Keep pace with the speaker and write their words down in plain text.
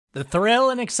The thrill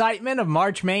and excitement of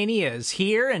March Mania is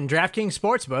here, and DraftKings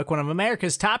Sportsbook, one of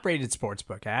America's top-rated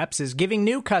sportsbook apps, is giving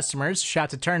new customers a shot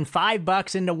to turn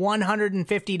 $5 into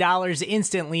 $150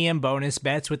 instantly in bonus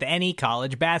bets with any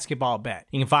college basketball bet.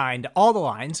 You can find all the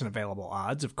lines and available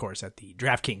odds, of course, at the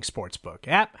DraftKings Sportsbook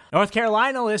app. North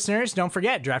Carolina listeners, don't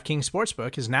forget, DraftKings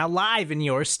Sportsbook is now live in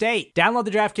your state. Download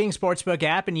the DraftKings Sportsbook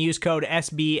app and use code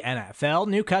SBNFL.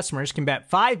 New customers can bet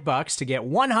 $5 to get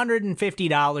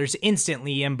 $150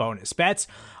 instantly in bonus bets,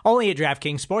 only at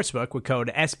DraftKings Sportsbook with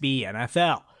code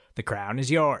SBNFL. The crown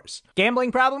is yours.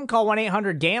 Gambling problem? Call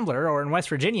 1-800-GAMBLER, or in West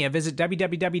Virginia, visit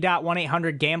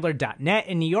www.1800gambler.net.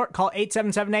 In New York, call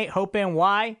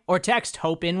 877-8-HOPE-NY or text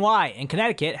HOPE-NY. In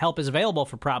Connecticut, help is available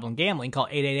for problem gambling. Call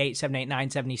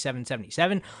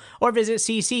 888-789-7777 or visit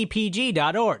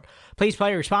ccpg.org. Please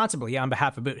play responsibly on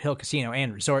behalf of Boot Hill Casino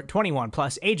and Resort. 21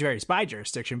 plus, age varies by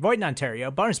jurisdiction. Void in Ontario.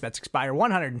 Bonus bets expire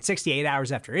 168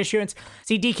 hours after issuance.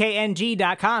 See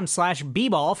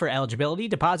dkng.com/bball for eligibility,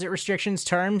 deposit restrictions,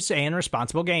 terms, and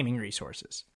responsible gaming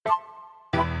resources.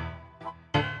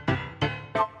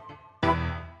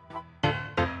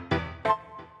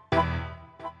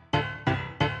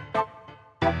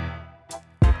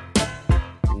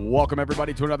 Welcome,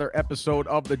 everybody, to another episode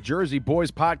of the Jersey Boyz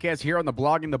podcast here on the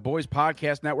Blogging the Boys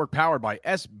Podcast Network, powered by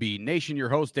SB Nation. Your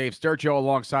host, Dave Sturchio,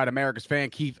 alongside America's fan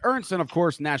Keith Ernst, and, of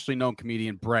course, nationally known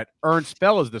comedian Bret Ernst.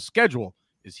 Fellas, the schedule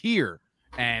is here.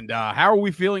 And how are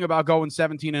we feeling about going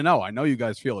 17-0? I know you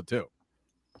guys feel it, too.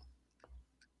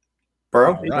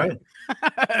 Bro, right.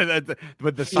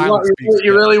 But the silence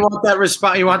you really want that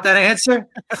response? You want that answer?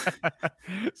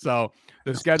 So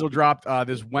the schedule dropped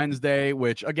this Wednesday,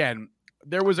 which, again,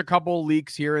 there was a couple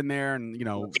leaks here and there, and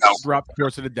throughout the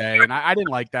course of the day, and I didn't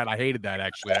like that. I hated that,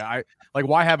 actually. I like,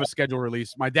 why have a schedule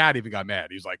release? My dad even got mad.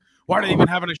 He's like, "Why are they even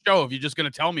having a show if you're just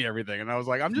going to tell me everything?" And I was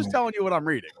like, "I'm just telling you what I'm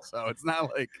reading." So it's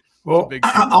not like, well,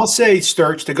 I'll say,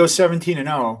 Sturch, to go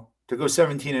 17-0. To go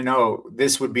 17-0,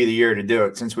 this would be the year to do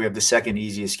it, since we have the second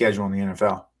easiest schedule in the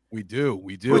NFL. We do,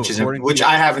 which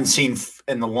I haven't seen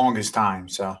in the longest time.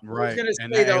 So right. I was going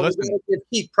to say, though, we're going to give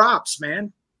Keith props,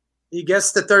 man. He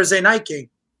gets the Thursday night game.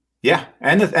 Yeah,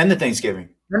 and the Thanksgiving.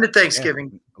 And the Thanksgiving.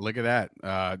 Yeah, look at that.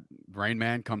 Rain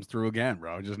Man comes through again,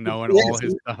 bro. Just knowing all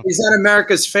his stuff. He's not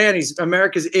America's fan. He's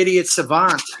America's idiot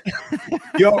savant.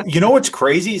 Yo, you know what's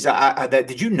crazy is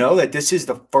did you know that this is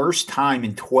the first time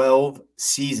in 12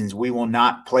 seasons we will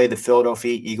not play the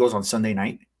Philadelphia Eagles on Sunday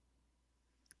night?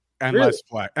 Unless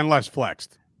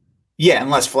flexed. Yeah,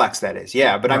 unless flexed, that is.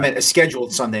 Yeah, but right. I meant a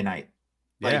scheduled Sunday night.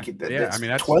 Like, yeah. I mean,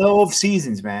 that's 12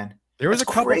 seasons, man. There was a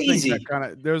couple things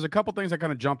that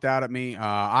kind of jumped out at me.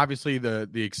 Obviously, the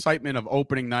excitement of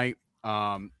opening night,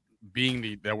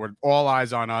 being there were all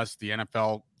eyes on us. The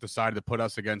NFL decided to put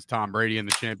us against Tom Brady and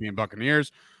the champion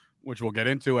Buccaneers, which we'll get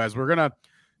into as we're gonna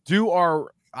do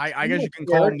our. I guess you can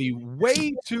call them the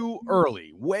way too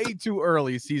early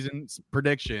season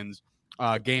predictions,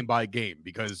 game by game,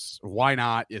 because why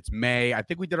not? It's May. I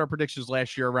think we did our predictions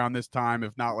last year around this time,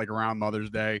 if not like around Mother's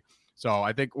Day. So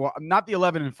I think, well, not the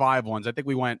 11-5 ones. I think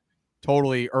we went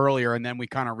totally earlier, and then we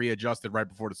kind of readjusted right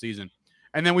before the season,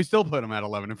 and then we still put them at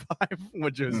 11-5,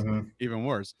 which is even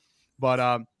worse.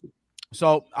 But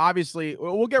so obviously,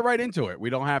 we'll get right into it. We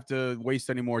don't have to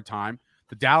waste any more time.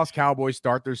 The Dallas Cowboys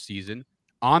start their season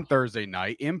on Thursday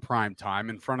night in prime time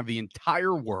in front of the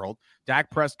entire world. Dak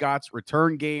Prescott's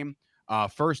return game,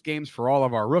 first games for all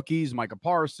of our rookies: Micah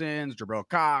Parsons, Jabril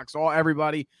Cox,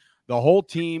 everybody, the whole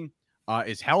team.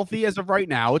 Is healthy as of right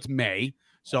now. It's May,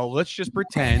 so let's just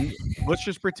pretend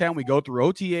we go through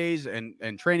OTAs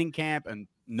and training camp and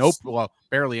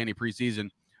barely any preseason.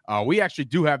 We actually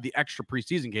do have the extra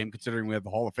preseason game, considering we have the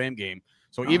Hall of Fame game.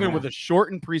 So even with a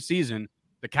shortened preseason,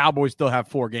 the Cowboys still have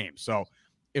 4 games. So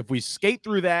if we skate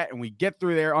through that and we get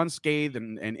through there unscathed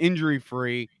and injury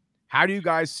free, how do you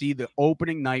guys see the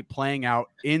opening night playing out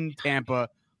in Tampa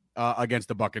against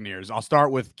the Buccaneers? I'll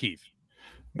start with Keith.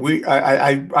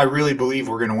 I really believe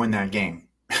we're going to win that game.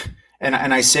 and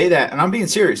I say that, and I'm being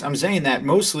serious. I'm saying that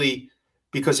mostly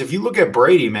because if you look at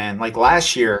Brady, man, like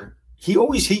last year,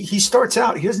 he starts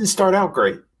out, he doesn't start out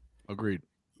great. Agreed.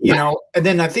 And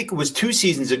then I think it was 2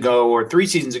 seasons ago or 3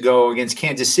 seasons ago against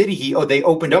Kansas City. They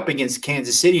opened up against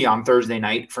Kansas City on Thursday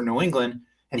night for New England,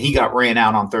 and he got ran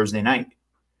out on Thursday night.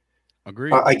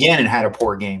 Agreed. Again, and had a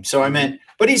poor game. So I meant,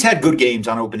 but he's had good games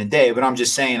on opening day. But I'm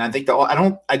just saying, I think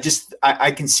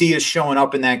I can see us showing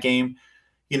up in that game,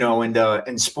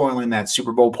 and spoiling that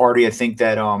Super Bowl party. I think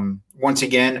that once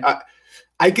again,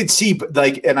 I could see,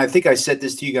 like, and I think I said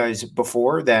this to you guys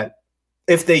before, that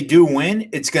if they do win,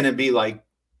 it's going to be like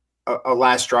a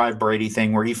last drive Brady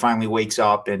thing where he finally wakes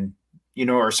up and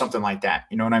or something like that.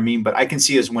 You know what I mean? But I can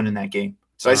see us winning that game.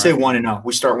 So I say 1-0.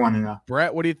 We start 1-0.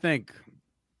 Brett, what do you think?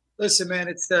 Listen, man,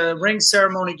 it's the ring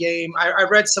ceremony game. I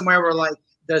read somewhere where like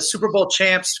the Super Bowl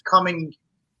champs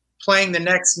playing the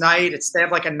next night. They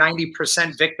have like a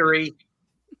 90% victory.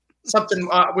 Something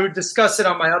we would discuss it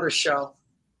on my other show.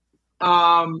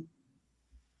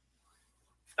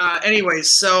 Anyways,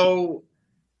 so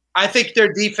I think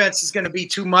their defense is going to be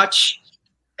too much,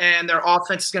 and their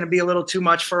offense is going to be a little too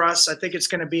much for us. I think it's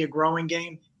going to be a growing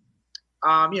game.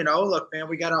 Look, man,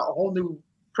 we got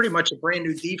pretty much a brand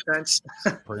new defense.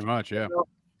 Pretty much, yeah.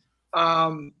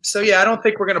 So yeah, I don't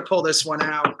think we're going to pull this one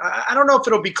out. I don't know if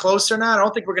it'll be close or not. I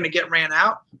don't think we're going to get ran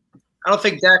out. I don't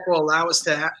think Dak will allow us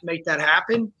to make that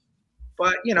happen.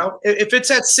 But, if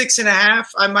it's at 6.5,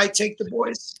 I might take the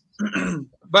boys.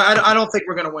 But I don't think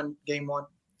we're going to win game one.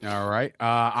 All right.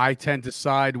 I tend to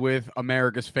side with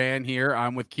America's fan here.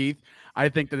 I'm with Keith. I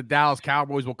think that the Dallas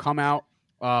Cowboys will come out,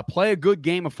 play a good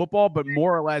game of football, but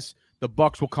more or less the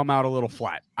Bucs will come out a little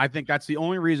flat. I think that's the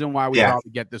only reason why we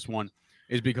probably get this one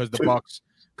is because the Bucs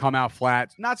come out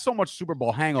flat. Not so much Super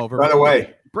Bowl hangover. By the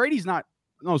way, Brady's not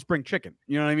no spring chicken.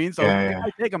 You know what I mean? So it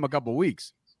might take him a couple of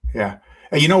weeks. Yeah.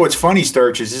 And you know what's funny,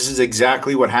 Sturch, is this is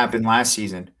exactly what happened last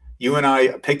season. You and I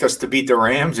picked us to beat the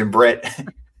Rams, and Brett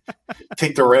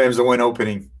picked the Rams to win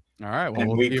opening. All right. Well,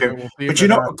 but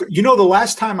the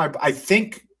last time I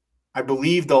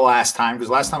believe the last time, because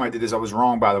last time I did this, I was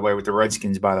wrong, by the way, with the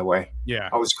Redskins, by the way. Yeah.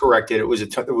 I was corrected. It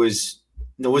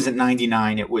wasn't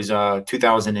 99. It was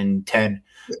 2010.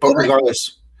 But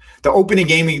regardless, the opening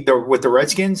game with the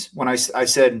Redskins, when I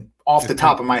said off the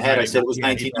top of my head, I said it was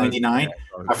 1999.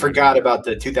 I forgot about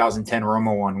the 2010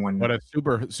 Romo one. But a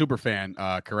super fan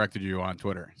corrected you on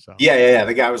Twitter. So yeah.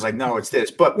 The guy was like, no, it's this.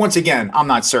 But once again, I'm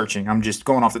not searching. I'm just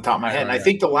going off the top of my head. And I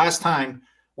think the last time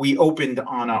we opened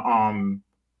on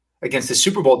against the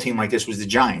Super Bowl team like this was the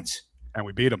Giants. And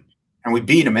we beat them.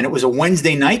 And it was a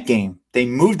Wednesday night game. They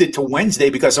moved it to Wednesday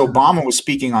because Obama was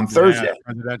speaking on Thursday.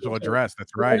 Presidential address.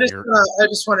 That's right. I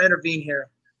just want to intervene here.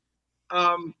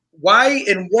 Why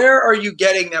and where are you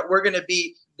getting that we're going to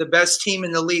beat the best team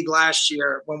in the league last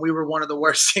year when we were one of the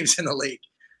worst teams in the league?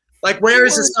 Like, where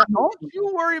is this? Don't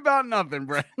you worry about nothing,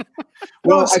 Brett.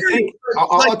 Well, I think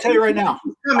I'll tell you right now.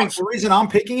 The reason I'm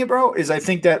picking it, bro, is I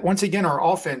think that once again our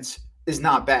offense is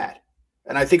not bad,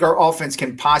 and I think our offense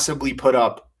can possibly put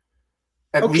up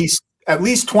at least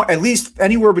 20, at least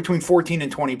anywhere between 14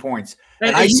 and 20 points.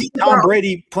 And I see Tom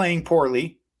Brady playing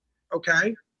poorly.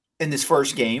 Okay. In this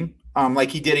first game, like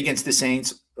he did against the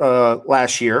Saints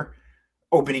last year,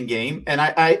 opening game. And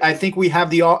I think we have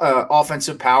the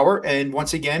offensive power. And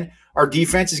once again, our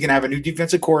defense is going to have a new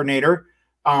defensive coordinator.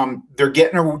 They're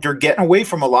getting away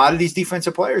from a lot of these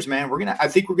defensive players, man. I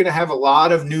think we're gonna have a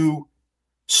lot of new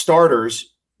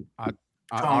starters.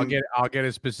 I'll get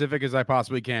as specific as I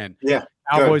possibly can. Yeah.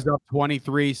 Cowboys up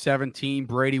 23-17.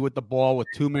 Brady with the ball with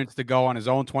 2 minutes to go on his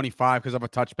own 25 because of a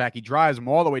touchback. He drives him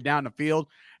all the way down the field,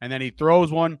 and then he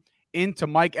throws one into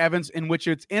Mike Evans, in which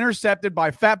it's intercepted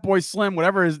by Fat Boy Slim,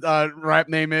 whatever his rap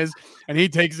name is, and he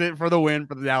takes it for the win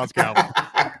for the Dallas Cowboys.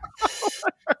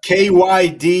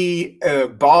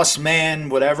 KYD Boss Man,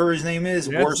 whatever his name is,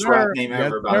 yes, worst sir. rap name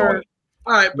ever. By the way.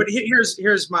 All right, but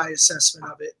here's my assessment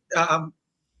of it.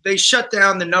 They shut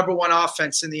down the number one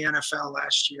offense in the NFL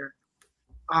last year.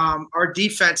 Our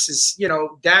defense is,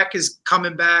 Dak is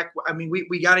coming back. I mean,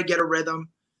 we got to get a rhythm.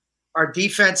 Our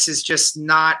defense is it's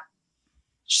not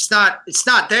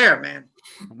there, man.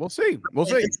 We'll see.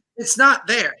 It's not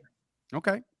there.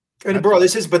 Okay. And bro,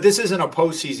 this isn't a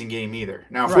postseason game either.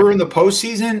 Now, if we're in the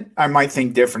postseason, I might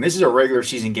think different. This is a regular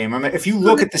season game. I mean, if you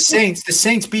look at the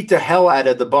Saints beat the hell out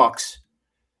of the Bucs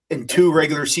in 2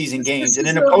 regular season games, and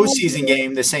in a postseason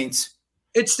game, the Saints.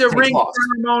 It's the ring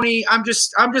ceremony. I'm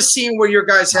just seeing where your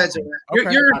guys' heads are at.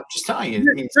 Okay. I'm just telling you.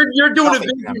 You're doing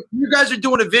you guys are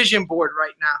doing a vision board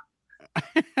right now.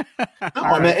 No,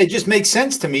 I mean, it just makes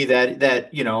sense to me that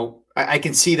I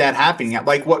can see that happening.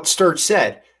 Like what Sturch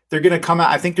said, they're going to come out.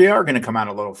 I think they are going to come out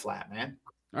a little flat, man.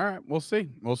 All right, we'll see.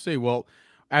 Well,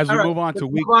 as we move on to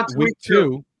week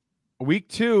two. Week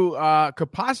 2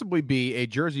 could possibly be a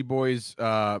Jersey Boyz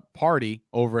party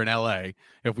over in LA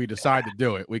if we decide to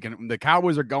do it. The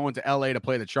Cowboys are going to LA to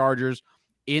play the Chargers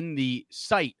in the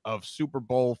site of Super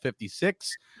Bowl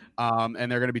 56, and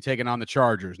they're going to be taking on the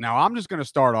Chargers. Now, I'm just going to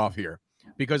start off here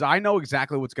because I know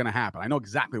exactly what's going to happen.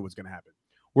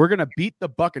 We're going to beat the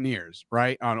Buccaneers,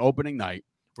 right, on opening night.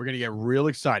 We're going to get real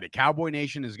excited. Cowboy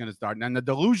Nation is going to start. And the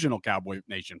delusional Cowboy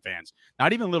Nation fans,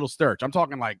 not even little Sturch, I'm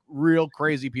talking like real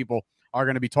crazy people are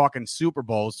going to be talking Super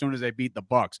Bowl as soon as they beat the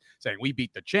Bucs, saying we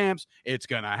beat the champs. It's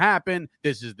going to happen.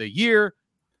 This is the year.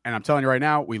 And I'm telling you right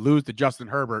now, we lose to Justin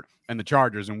Herbert and the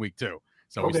Chargers in week 2.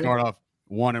 So we start off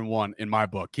 1-1 in my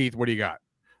book. Keith, what do you got?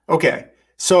 Okay.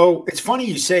 So it's funny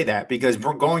you say that because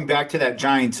going back to that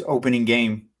Giants opening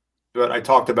game that I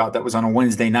talked about that was on a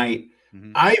Wednesday night,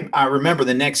 I remember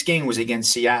the next game was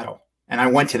against Seattle, and I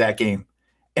went to that game,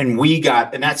 and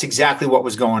that's exactly what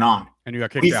was going on. And you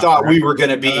got kicked out. We thought we were going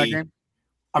to be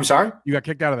 – I'm sorry? You got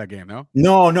kicked out of that game, no?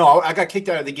 No. I got kicked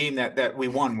out of the game that we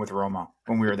won with Romo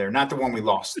when we were there, not the one we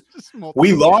lost.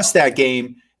 We lost that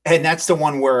game, and that's the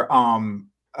one where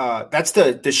that's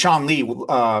the Sean Lee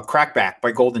crackback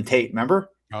by Golden Tate, remember?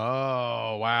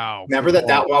 Oh, wow. Remember that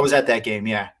I was at that game,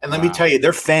 yeah. And let me tell you,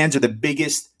 their fans are the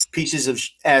biggest pieces of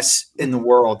S in the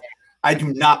world. I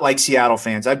do not like Seattle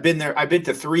fans. I've been there. I've been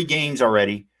to 3 games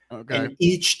already, and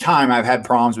each time I've had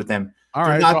problems with them. All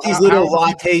They're right, not these little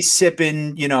latte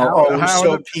sipping, we're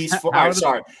so peaceful. All right,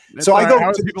 sorry. So I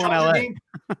go to people in LA. Game,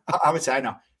 I would say I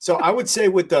know. So I would say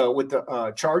with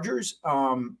the Chargers,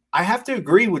 I have to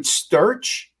agree with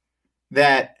Sturch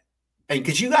that, and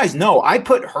because you guys know, I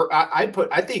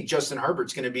think Justin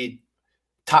Herbert's going to be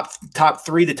top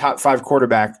 3 to top 5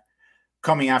 quarterback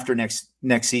coming after next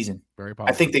season. Very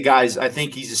possible. I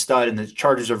think he's a stud, and the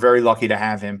Chargers are very lucky to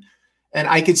have him. And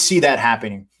I could see that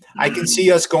happening. I can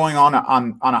see us going on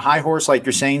a high horse, like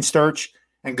you're saying, Sturch,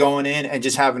 and going in and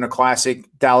just having a classic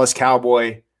Dallas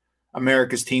Cowboy,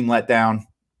 America's team letdown,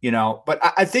 But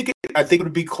I think it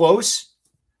would be close.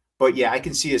 But yeah, I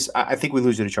can see us. I think we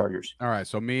lose to the Chargers. All right.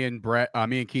 So me and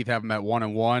Keith have them at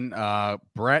 1-1.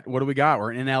 Brett, what do we got?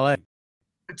 We're in LA.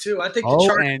 2. I think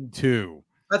the 2.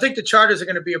 I think the Chargers are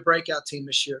going to be a breakout team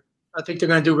this year. I think they're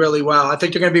going to do really well. I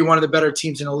think they're going to be one of the better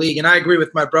teams in the league. And I agree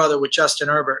with my brother with Justin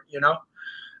Herbert.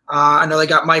 I know they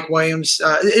got Mike Williams.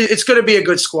 It's going to be a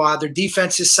good squad. Their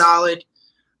defense is solid.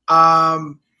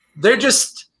 They're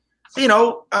just,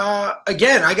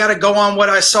 again, I got to go on what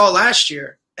I saw last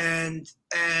year. And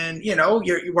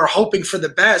we're hoping for the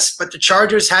best, but the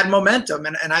Chargers had momentum,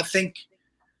 and I think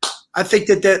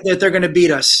that they're going to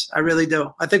beat us. I really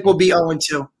do. I think we'll be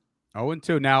 0-2.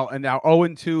 0-2 now,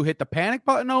 0-2 hit the panic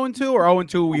button. 0-2 or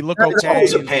 0-2 we look okay. There's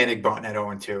always a panic button at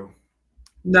 0-2.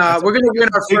 No, we're going to win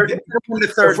our third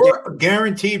game.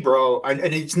 Guaranteed, bro. And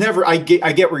it's never. I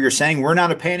get what you're saying. We're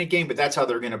not a panic game, but that's how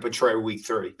they're going to portray week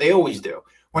 3. They always do.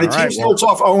 When a team starts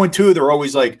off 0-2, they're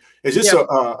always like, "Is this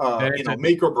a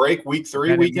make or break week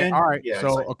 3 weekend?" All right. Yeah,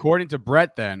 so according to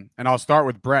Brett, then, and I'll start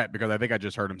with Brett because I think I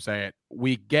just heard him say it.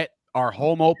 We get our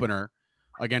home opener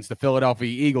against the Philadelphia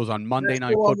Eagles on Monday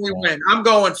Night Football. We win. I'm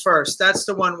going first. That's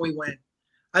the one we win.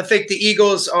 I think the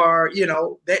Eagles are.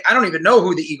 I don't even know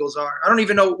who the Eagles are. I don't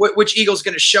even know which Eagle's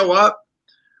going to show up.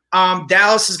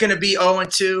 Dallas is going to be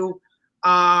 0-2.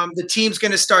 The team's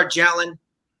going to start gelling.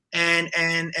 And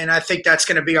I think that's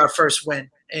going to be our first win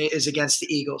is against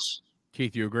the Eagles.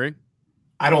 Keith, you agree?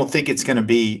 I don't think it's going to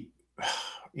be,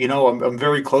 I'm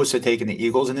very close to taking the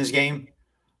Eagles in this game.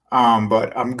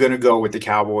 But I'm going to go with the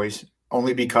Cowboys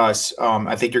only because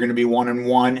I think they're going to be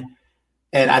 1-1.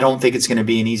 And I don't think it's going to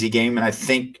be an easy game. And I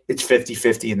think it's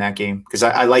 50-50 in that game because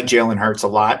I like Jalen Hurts a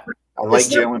lot. I like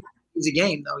Jalen. Easy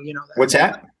game, though. That. What's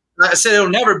that? I said it'll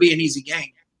never be an easy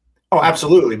game. Oh,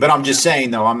 absolutely. But I'm just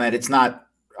saying, though, it's not.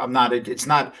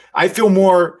 I feel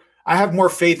more. I have more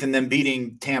faith in them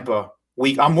beating Tampa.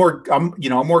 I'm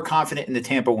more confident in the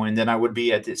Tampa win than I would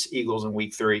be at this Eagles in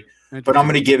week 3. But I'm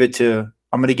going to give it to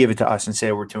us and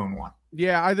say we're 2-1.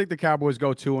 Yeah, I think the Cowboys go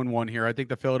 2-1 here. I think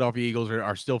the Philadelphia Eagles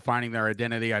are still finding their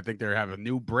identity. I think they have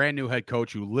a brand new head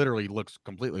coach who literally looks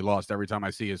completely lost every time I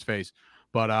see his face.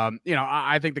 But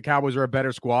I think the Cowboys are a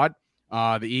better squad.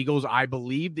 The Eagles, I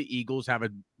believe the Eagles have a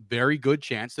very good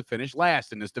chance to finish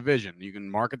last in this division. You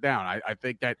can mark it down. I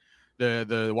think that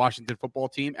the Washington football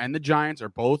team and the Giants are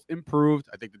both improved.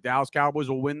 I think the Dallas Cowboys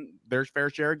will win their fair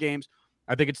share of games.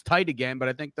 I think it's tight again, but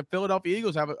I think the Philadelphia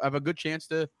Eagles have a good chance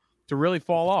to really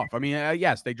fall off. I mean,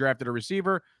 yes, they drafted a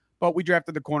receiver, but we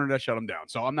drafted the corner that shut them down.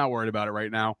 So I'm not worried about it right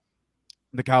now.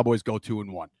 The Cowboys go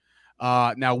 2-1.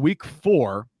 Now, week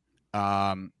 4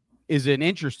 is an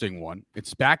interesting one.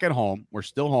 It's back at home. We're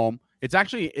still home. It's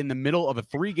actually in the middle of a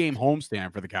 3-game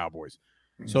homestand for the Cowboys.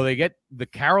 So they get the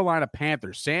Carolina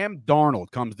Panthers. Sam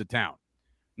Darnold comes to town.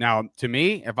 Now, to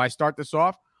me, if I start this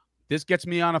off, this gets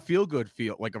me on a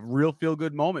like a real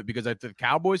feel-good moment because if the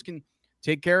Cowboys can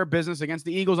take care of business against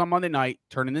the Eagles on Monday night,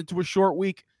 turn it into a short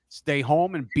week, stay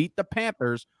home and beat the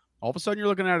Panthers, all of a sudden you're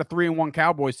looking at a 3-1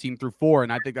 Cowboys team through 4,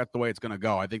 and I think that's the way it's going to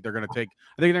go. I think they're going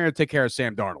to take care of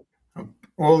Sam Darnold.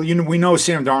 Well, we know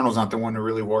Sam Darnold's not the one to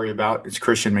really worry about. It's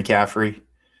Christian McCaffrey.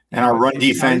 And our run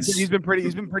defense. He's been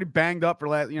pretty banged up for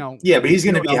last, Yeah, but he's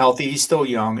going to be healthy. He's still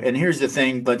young. And here's the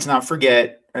thing: let's not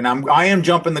forget and I am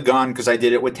jumping the gun because I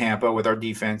did it with Tampa with our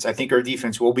defense. I think our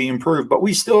defense will be improved, but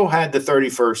we still had the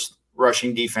 31st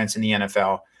rushing defense in the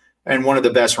NFL, and one of the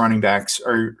best running backs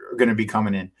are going to be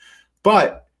coming in.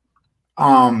 But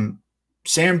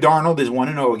Sam Darnold is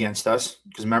 1-0 against us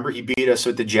because remember he beat us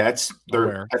with the Jets.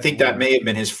 I think that may have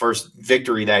been his first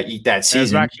victory that season. It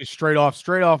was actually straight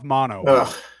off mono. Ugh,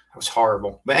 that was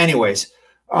horrible. But anyways,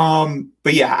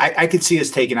 but yeah, I could see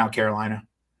us taking out Carolina.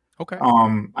 Okay.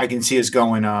 I can see us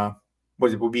going.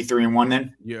 We'll be 3-1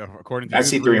 then. Yeah, according to I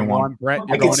see 3-1. Brett,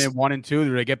 you're going in 1-2.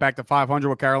 Do they get back to 500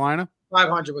 with Carolina?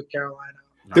 500 with Carolina.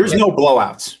 There's no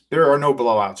blowouts. There are no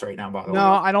blowouts right now, by the way.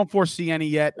 No, I don't foresee any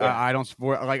yet. Yeah. I don't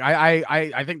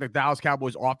I think the Dallas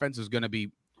Cowboys offense is going to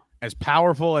be as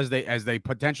powerful as they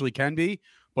potentially can be.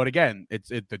 But again,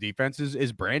 the defense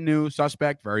is brand new,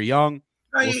 suspect, very young.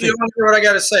 No, you don't hear what I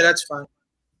got to say. That's fine.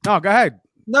 No, go ahead.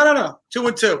 No.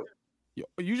 2-2.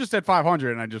 You just said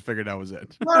 500, and I just figured that was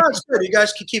it. No, it's good. You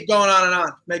guys can keep going on and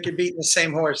on. Make it beating the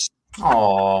same horse.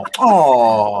 Oh,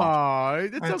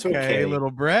 it's okay, little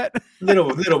Brett.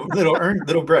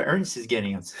 little Bret Ernst is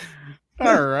getting us.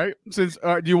 All right. Since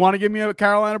do you want to give me a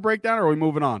Carolina breakdown, or are we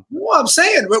moving on? Well, I'm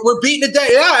saying we're beating the day.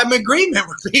 Yeah, I'm in agreement.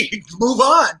 Move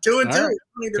on. 2-2. Right.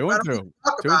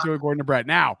 2-2 according to Brett.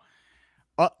 Now,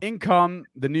 in come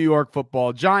the New York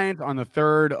Football Giants on the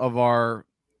third of our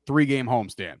 3-game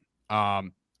homestand.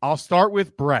 I'll start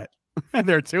with Brett.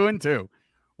 They're 2-2.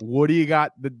 What do you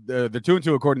got? The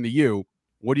 2-2 according to you.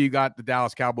 What do you got the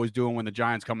Dallas Cowboys doing when the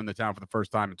Giants come into town for the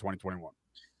first time in 2021?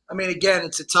 I mean, again,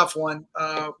 it's a tough one.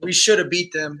 We should have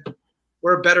beat them.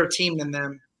 We're a better team than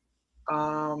them.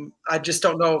 I just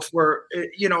don't know if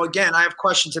again, I have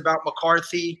questions about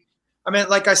McCarthy. I mean,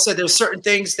 like I said, there's certain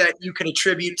things that you can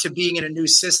attribute to being in a new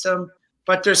system,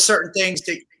 but there's certain things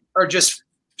that are just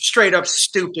straight up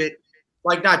stupid,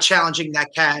 like not challenging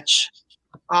that catch.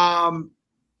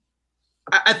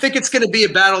 I think it's going to be a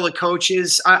battle of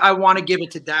coaches. I want to give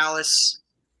it to Dallas,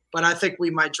 but I think we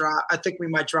might drop. I think we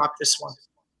might drop this one.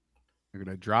 You're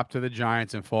going to drop to the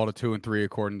Giants and fall to 2-3,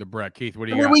 according to Brett. Keith, what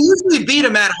do you got? We usually beat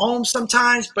them at home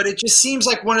sometimes, but it just seems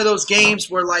like one of those games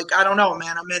where, like, I don't know,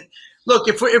 man. I mean, look,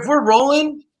 if we're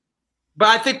rolling, but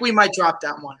I think we might drop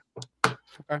that one.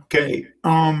 Okay.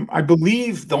 I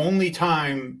believe the only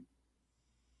time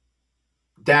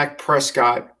Dak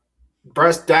Prescott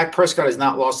has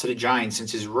not lost to the Giants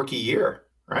since his rookie year,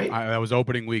 right? That was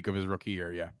opening week of his rookie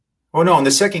year, yeah. Oh, no, in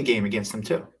the second game against them,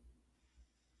 too.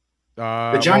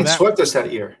 The Giants swept us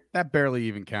that year. That barely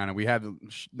even counted. We had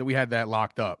that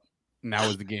locked up, and that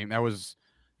was the game. It was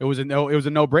a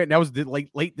no-brainer. That was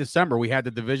late December. We had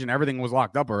the division. Everything was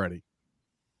locked up already.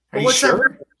 Are you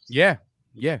sure? Yeah.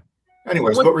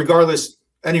 Anyways, but regardless,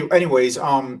 I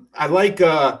like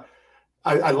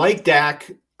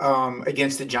Dak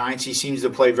against the Giants. He seems to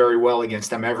play very well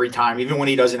against them every time, even when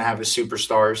he doesn't have his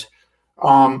superstars.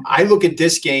 I look at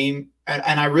this game,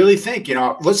 and I really think,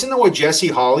 listen to what Jesse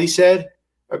Hawley said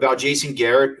about Jason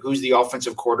Garrett, who's the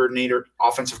offensive coordinator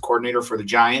for the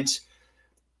Giants.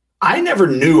 I never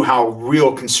knew how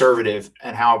real conservative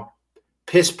and how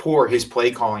piss poor his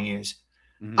play calling is.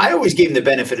 Mm-hmm. I always gave him the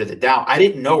benefit of the doubt. I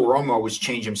didn't know Romo was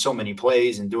changing so many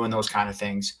plays and doing those kind of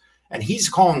things. And he's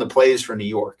calling the plays for New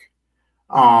York.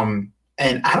 And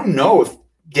I don't know if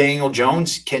Daniel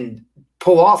Jones can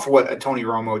pull off what Tony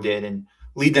Romo did and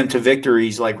lead them to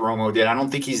victories like Romo did. I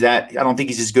don't think he's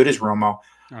as good as Romo.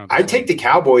 I'd take the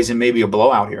Cowboys and maybe a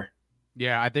blowout here.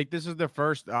 Yeah, I think this is the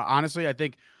first. Honestly, I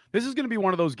think this is going to be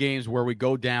one of those games where we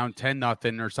go down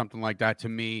 10-0 or something like that. To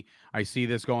me, I see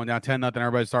this going down 10-0.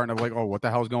 Everybody's starting to oh, what the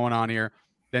hell's going on here?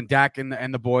 Then Dak and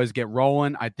the boys get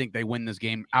rolling. I think they win this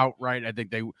game outright. I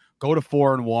think they go to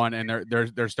 4-1, and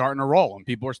they're starting to roll. And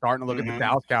people are starting to look at the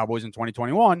Dallas Cowboys in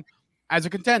 2021 as a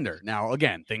contender. Now,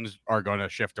 again, things are going to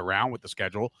shift around with the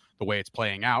schedule, the way it's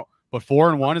playing out. But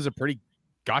 4-1 is a pretty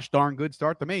gosh darn good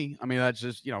start to me. I mean, that's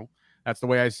just, that's the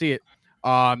way I see it.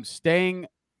 Now,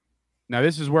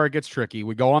 this is where it gets tricky.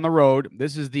 We go on the road.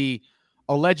 This is the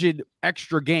alleged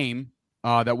extra game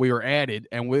that we were added,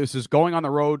 and this is going on the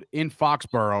road in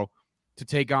Foxborough to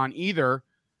take on either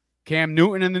Cam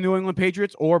Newton and the New England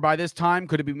Patriots, or by this time,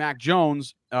 could it be Mac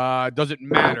Jones? Does it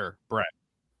matter, Brett?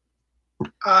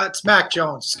 It's Mac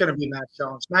Jones. It's going to be Mac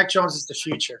Jones. Mac Jones is the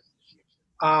future.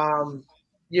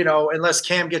 Unless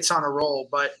Cam gets on a roll.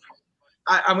 But,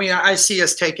 I see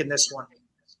us taking this one.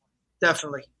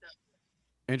 Definitely.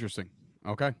 Interesting.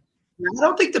 Okay. I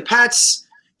don't think the Pats,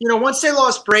 once they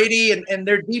lost Brady and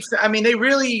their defense, I mean, they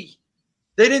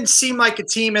didn't seem like a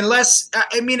team unless,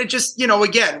 it just,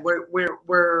 again, we're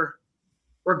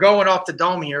going off the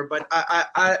dome here. But,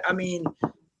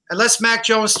 unless Mac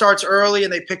Jones starts early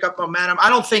and they pick up momentum, I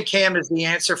don't think Cam is the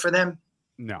answer for them.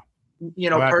 No.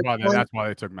 That's why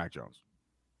they took Mac Jones.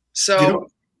 So,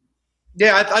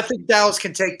 I think Dallas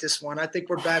can take this one. I think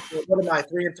we're back. What am I,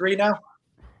 3-3 now?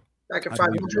 Back at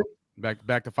 500?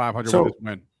 Back to 500 with this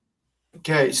win.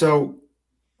 Okay, so,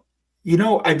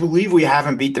 I believe we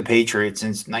haven't beat the Patriots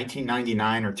since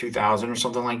 1999 or 2000 or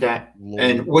something like that. Lord.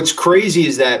 And what's crazy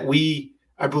is that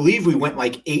I believe we went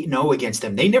like 8-0 against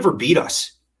them. They never beat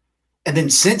us. And then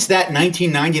since that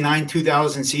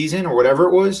 1999-2000 season or whatever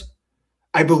it was,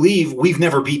 I believe we've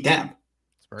never beat them.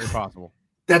 It's very possible.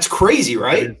 That's crazy,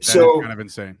 right? That is kind of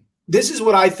insane. This is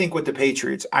what I think with the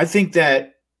Patriots. I think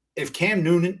that if Cam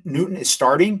Newton is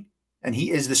starting and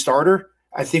he is the starter,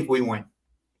 I think we win.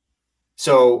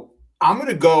 So I'm going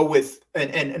to go with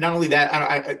and not only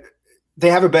that, they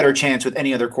have a better chance with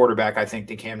any other quarterback, I think,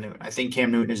 than Cam Newton. I think Cam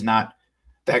Newton is not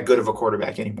that good of a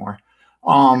quarterback anymore.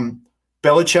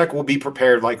 Belichick will be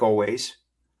prepared like always,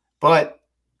 but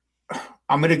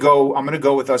I'm going to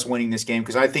go with us winning this game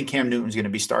because I think Cam Newton's going to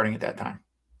be starting at that time.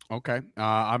 Okay.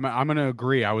 I'm going to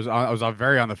agree. I was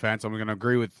very on the fence. I'm going to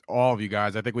agree with all of you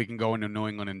guys. I think we can go into New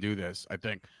England and do this. I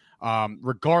think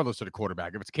regardless of the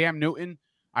quarterback, if it's Cam Newton,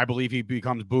 I believe he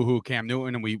becomes boohoo Cam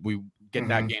Newton and we get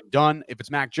that game done. If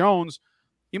it's Mac Jones,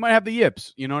 he might have the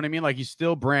yips. You know what I mean? Like he's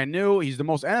still brand new. He's the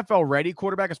most NFL ready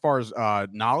quarterback as far as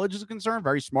knowledge is concerned.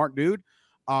 Very smart dude.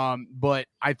 But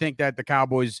I think that the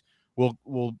Cowboys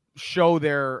will show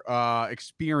their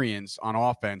experience on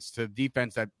offense to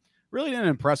defense that really didn't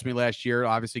impress me last year.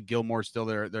 Obviously, Gilmore's still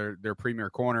their premier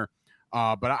corner.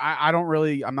 But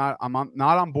I'm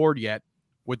not on board yet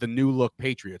with the new look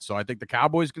Patriots. So I think the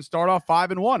Cowboys can start off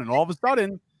 5-1, and all of a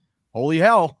sudden, holy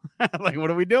hell, like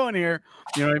what are we doing here?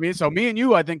 You know what I mean? So me and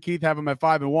you, I think Keith have them at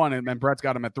 5-1, and then Brett's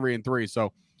got them at 3-3.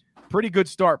 So pretty good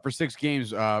start for 6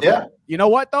 games. Yeah. You know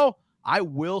what though? I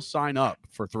will sign up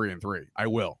for 3-3. I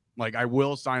will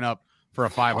sign up for a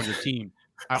 500 team.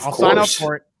 I'll sign up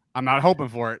for it. I'm not hoping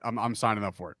for it. I'm signing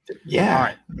up for it. Yeah. All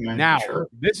right. Now,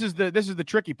 this is the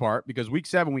tricky part because week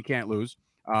 7 we can't lose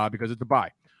because it's a bye.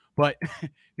 But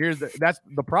that's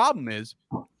the problem is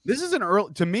this is an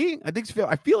early to me.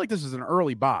 I feel like this is an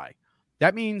early bye.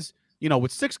 That means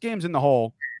with 6 games in the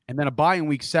hole and then a bye in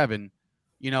week 7,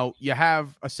 you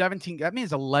have a 17. That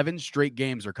means 11 straight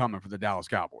games are coming for the Dallas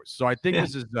Cowboys. So I think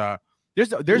this is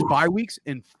there's bye weeks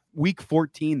in week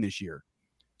 14 this year.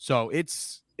 So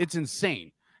it's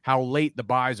insane how late the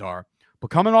buys are. But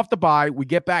coming off the bye, we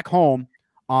get back home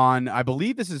on, I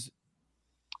believe this is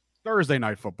Thursday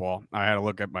night football. I had to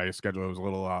look at my schedule. It was a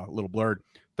little blurred.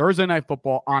 Thursday night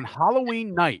football on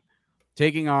Halloween night,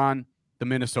 taking on the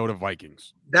Minnesota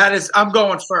Vikings. I'm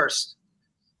going first.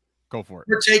 Go for it.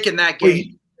 We're taking that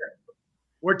game.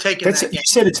 We're taking that game. You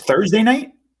said it's Thursday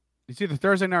night? It's either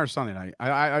Thursday night or Sunday night.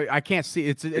 I can't see.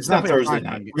 It's not Thursday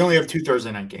night. We only have 2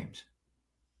 Thursday night games.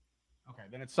 Okay,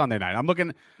 then it's Sunday night. I'm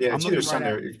looking. Yeah, it's either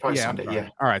Sunday. It's probably Sunday. Yeah.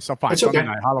 All right, so fine. It's Sunday okay.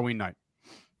 night, Halloween night.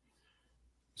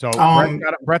 So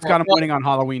Brett's got him winning on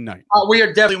Halloween night. We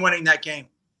are definitely winning that game.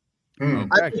 Okay.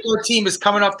 I think our team is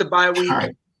coming off the bye week,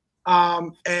 right.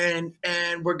 and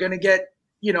we're gonna get.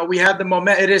 We have the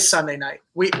momentum. It is Sunday night.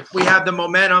 We have the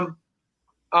momentum.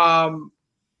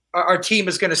 Our team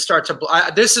is going to start to.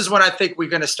 This is when I think we're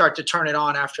going to start to turn it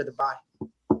on after the bye.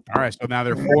 All right, so now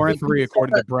they're 4-3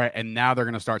 according to Brett, and now they're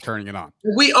going to start turning it on.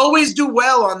 We always do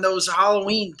well on those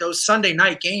those Sunday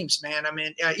night games, man. I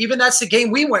mean, even that's the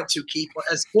game we went to, Keith,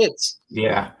 as kids.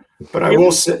 Yeah, but I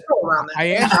will say,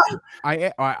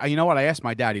 I asked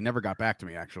my dad. He never got back to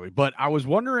me actually, but I was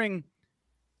wondering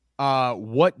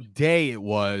what day it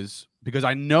was because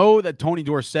I know that Tony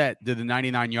Dorsett did the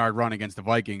 99-yard run against the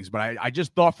Vikings, but I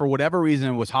just thought for whatever reason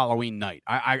it was Halloween night.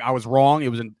 I was wrong. It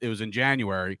was in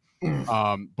January.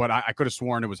 But I could have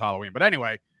sworn it was Halloween. But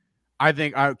anyway, I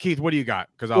think Keith, what do you got?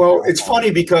 It's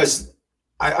funny because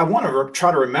I want to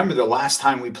try to remember the last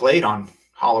time we played on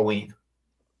Halloween.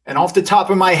 And off the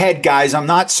top of my head, guys, I'm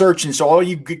not searching. So all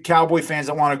you good Cowboy fans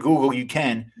that want to Google, you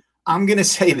can. I'm going to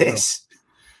say this.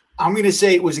 I'm going to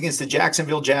say it was against the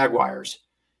Jacksonville Jaguars.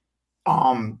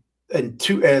 In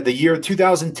the year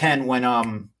 2010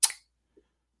 when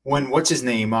what's his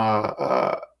name?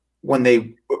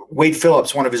 When Wade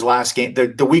Phillips, one of his last games,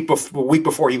 the week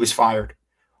before he was fired.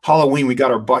 Halloween, we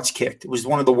got our butts kicked. It was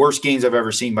one of the worst games I've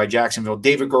ever seen by Jacksonville.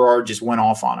 David Garrard just went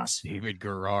off on us. David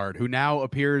Garrard, who now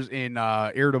appears in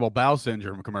irritable bowel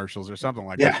syndrome commercials or something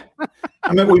like that.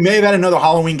 I mean, we may have had another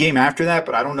Halloween game after that,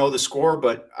 but I don't know the score.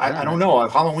 But I don't know.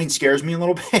 Halloween scares me a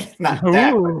little bit. Not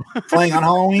that, but playing on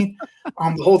Halloween.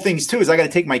 The whole thing is I got to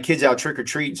take my kids out trick or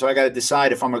treating. So I got to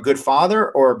decide if I'm a good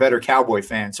father or a better Cowboy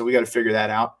fan. So we got to figure that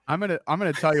out. I'm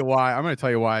gonna tell you why. I'm gonna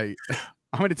tell you why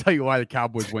the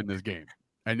Cowboys win this game.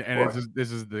 And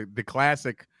this is the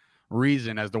classic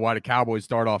reason as to why the Cowboys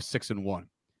start off 6-1.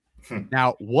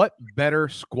 Now, what better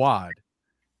squad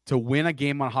to win a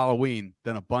game on Halloween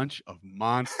than a bunch of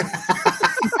monsters?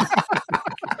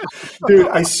 Dude,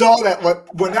 I saw that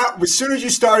as soon as you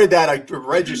started that, I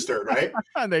registered, right?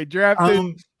 And they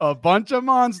drafted a bunch of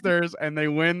monsters and they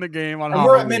win the game on Halloween.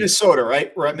 We're at Minnesota,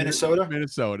 right? We're at Minnesota.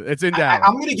 Minnesota. It's in Dallas.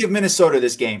 I'm going to give Minnesota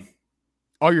this game.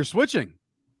 Oh, you're switching.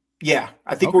 Yeah,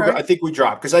 I think we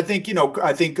drop because I think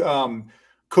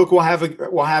Cook will have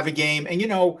a game,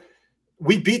 and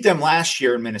we beat them last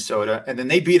year in Minnesota, and then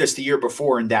they beat us the year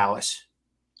before in Dallas.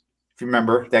 If you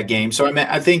remember that game, so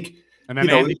I think, and then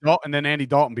Andy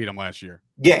Dalton beat them last year.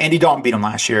 Yeah, Andy Dalton beat them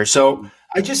last year. So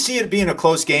I just see it being a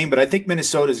close game, but I think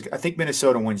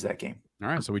Minnesota wins that game. All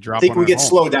right, so we drop. I think we get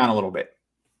slowed down a little bit.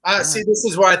 See, this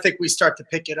is where I think we start to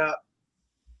pick it up.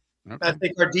 Okay. I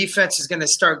think our defense is going to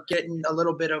start getting a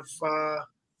little bit of, starting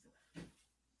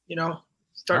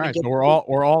to get. So we're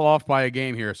all off by a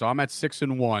game here. So I'm at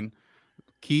 6-1.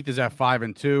 Keith is at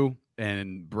 5-2,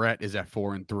 and Bret is at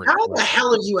 4-3. How the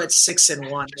hell are you at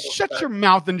 6-1? Shut your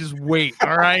mouth and just wait.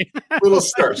 All right, Leave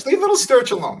little Sturch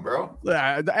alone, bro.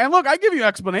 And look, I give you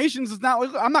explanations. It's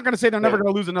not. I'm not going to say they're never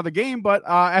going to lose another game, but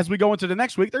as we go into the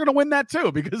next week, they're going to win that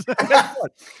too because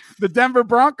the Denver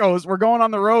Broncos. We're going on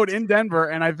the road in Denver,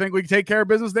 and I think we take care of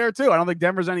business there too. I don't think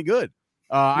Denver's any good.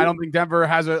 I don't think Denver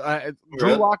has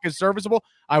Drew Lock is serviceable.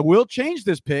 I will change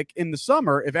this pick in the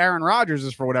summer if Aaron Rodgers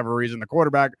is for whatever reason the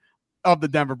quarterback of the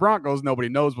Denver Broncos. Nobody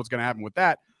knows what's going to happen with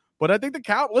that. But I think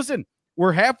listen,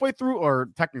 we're halfway through, or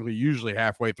technically usually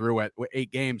halfway through at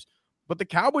 8 games. But the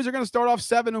Cowboys are going to start off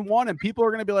 7-1, and people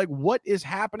are going to be like, "What is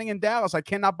happening in Dallas? I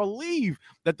cannot believe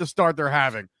that the start they're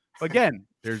having." Again,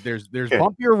 there's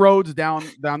bumpier roads down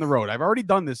the road. I've already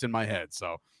done this in my head.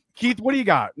 So, Keith, what do you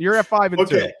got? You're at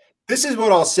 5-2. This is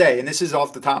what I'll say, and this is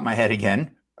off the top of my head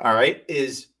again. All right,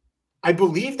 is I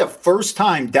believe the first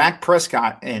time Dak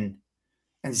Prescott and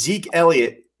Zeke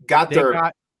Elliott got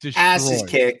their asses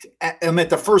kicked.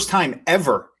 The first time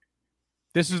ever.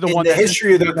 This is the in one. The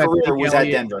history of their career was at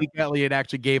Denver. Zeke Elliott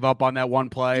actually gave up on that one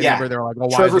play. Yeah, they're like,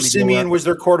 Trevor Siemian was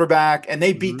their quarterback, and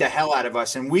they beat the hell out of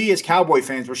us. And we as Cowboy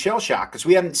fans were shell shocked because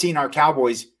we hadn't seen our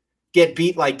Cowboys get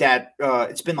beat like that.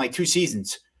 It's been like 2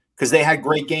 seasons. Because they had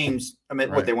great games. I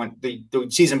mean, what they went the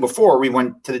season before we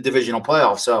went to the divisional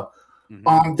playoffs. So,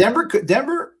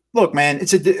 Denver. Look, man,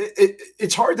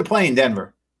 it's hard to play in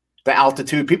Denver. The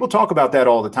altitude. People talk about that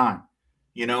all the time,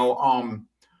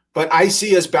 But I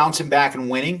see us bouncing back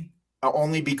and winning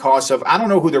only because of I don't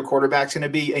know who their quarterback's going to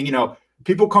be, and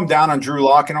people come down on Drew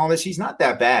Lock and all this. He's not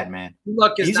that bad, man.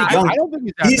 Look, I don't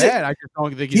think he's that bad. I just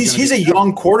don't think he's a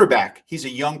young quarterback. He's a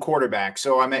young quarterback.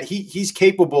 So I mean, he's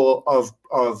capable of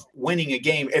winning a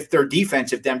game if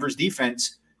Denver's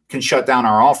defense can shut down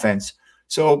our offense.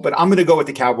 So, but I'm going to go with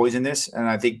the Cowboys in this, and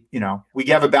I think we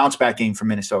have a bounce back game from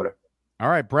Minnesota. All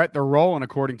right, Bret, they're rolling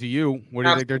according to you. What do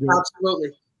you think they're doing?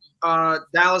 Absolutely.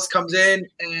 Dallas comes in,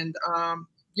 and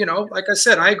like I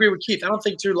said, I agree with Keith. I don't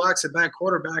think Drew Lock's a bad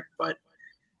quarterback, but.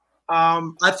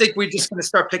 I think we're just going to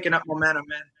start picking up momentum,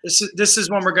 man. This is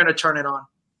when we're going to turn it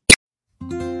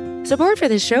on. Support for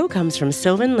this show comes from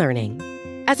Sylvan Learning.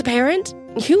 As a parent,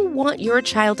 you want your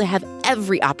child to have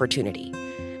every opportunity,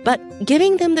 but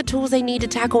giving them the tools they need to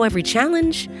tackle every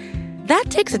challenge, that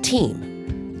takes a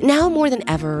team. Now more than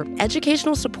ever,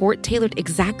 educational support tailored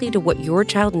exactly to what your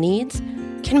child needs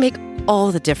can make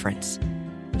all the difference.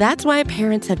 That's why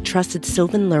parents have trusted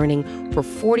Sylvan Learning for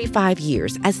 45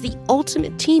 years as the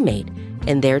ultimate teammate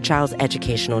in their child's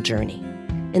educational journey,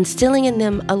 instilling in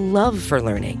them a love for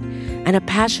learning and a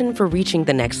passion for reaching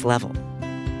the next level.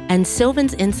 And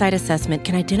Sylvan's Insight Assessment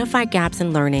can identify gaps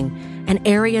in learning and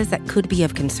areas that could be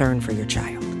of concern for your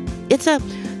child. It's a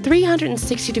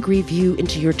 360-degree view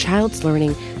into your child's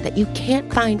learning that you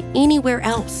can't find anywhere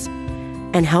else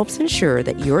and helps ensure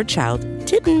that your child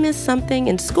didn't miss something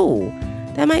in school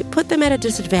that might put them at a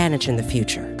disadvantage in the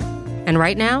future. And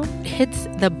right now, it's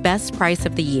the best price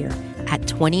of the year at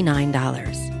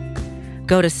 $29.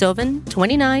 Go to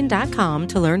sylvan29.com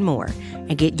to learn more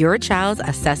and get your child's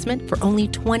assessment for only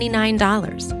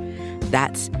 $29.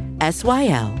 That's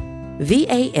SYLVAN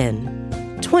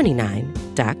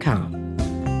 29.com.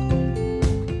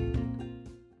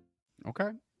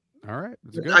 Okay. All right.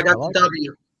 That's good. I got the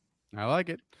W. I like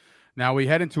it. Now we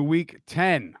head into week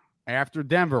 10. After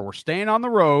Denver, we're staying on the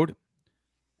road.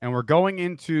 and we're going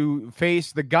into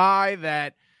face the guy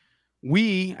that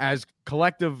we, as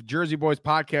collective Jersey Boys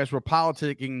podcast, were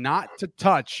politicking not to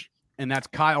touch, and that's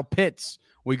Kyle Pitts.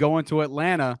 We go into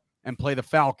Atlanta and play the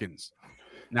Falcons.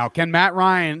 Now, can Matt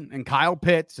Ryan and Kyle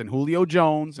Pitts and Julio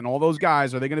Jones and all those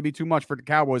guys, are they going to be too much for the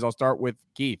Cowboys? I'll start with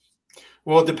Keith.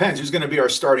 Well, it depends. Who's going to be our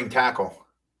starting tackle?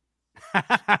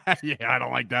 Yeah, I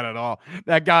don't like that at all.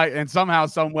 That guy, and somehow,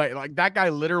 some way, like that guy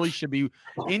literally should be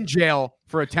in jail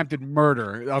for attempted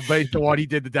murder based on what he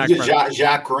did to Dak Prescott.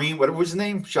 Jacques Green. What was his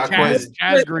name? Chaz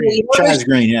Green. Chaz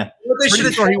Green, yeah.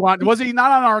 Pretty sure he was he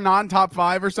not on our non-top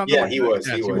 5 or something? Yeah, he was.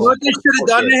 He was. What they should have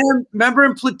done to him? Remember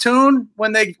in Platoon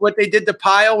when what they did to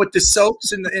Pyle with the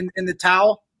soaps in the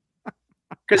towel?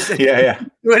 Because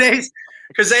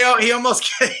because he almost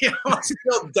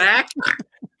killed Dak.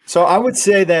 So I would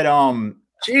say that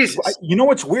Jesus. You know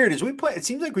what's weird is it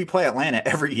seems like we play Atlanta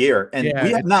every year, and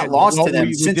we have not lost to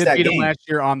them since that game. Last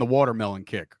year on the watermelon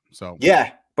kick. So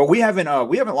yeah, but we haven't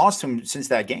lost him since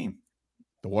that game.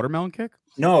 The watermelon kick?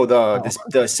 No,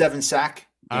 the 7 sack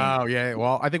game. Oh yeah.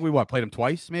 Well, I think we played him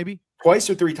twice, maybe twice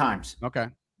or 3 times. Okay.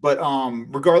 But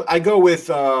I go with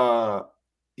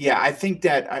I think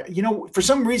that for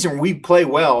some reason we play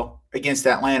well against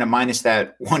Atlanta minus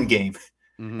that one game.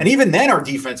 And even then, our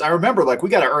defense, I remember, we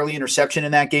got an early interception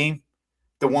in that game,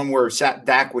 the one where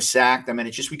Dak was sacked. I mean,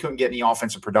 it's just we couldn't get any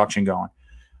offensive production going.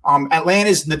 Atlanta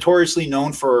is notoriously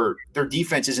known for their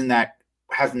defenses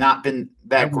have not been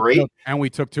that great. And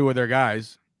we took 2 of their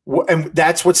guys. And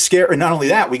that's what's scary. And not only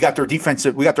that, we got their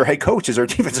head coach as our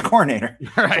defensive coordinator.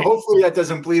 Right. So hopefully that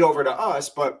doesn't bleed over to us.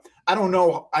 But I don't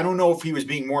know if he was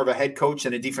being more of a head coach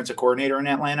than a defensive coordinator in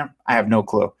Atlanta. I have no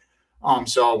clue.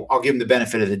 So I'll give him the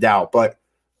benefit of the doubt. But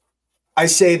I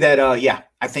say that,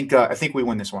 I think we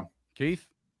win this one. Keith?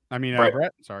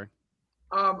 Brett? Sorry.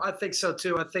 I think so,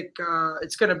 too. I think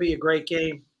it's going to be a great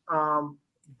game.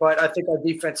 But I think our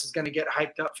defense is going to get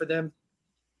hyped up for them.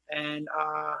 And,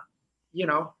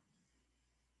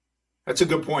 that's a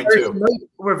good point, too.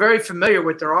 We're very familiar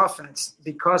with their offense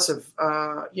because of,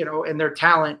 and their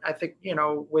talent. I think,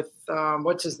 with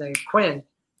what's his name? Quinn.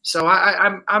 So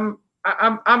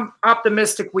I'm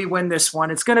optimistic we win this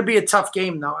one. It's going to be a tough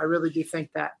game, though. I really do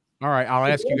think that. All right,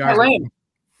 I'll ask you guys.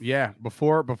 Yeah,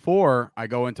 before I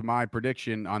go into my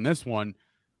prediction on this one,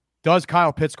 does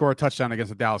Kyle Pitts score a touchdown against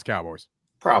the Dallas Cowboys?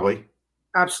 Probably.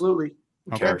 Absolutely.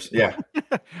 Who cares? Yeah.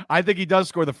 I think he does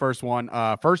score the first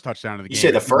touchdown of the game. You say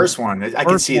the first one. I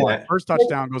can see that. First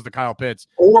touchdown goes to Kyle Pitts.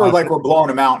 Or we're blowing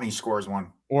him out and he scores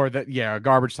one. Or a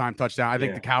garbage time touchdown. I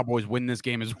think the Cowboys win this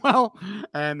game as well.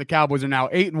 And the Cowboys are now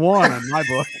 8-1 in my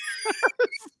book.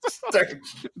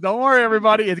 Don't worry,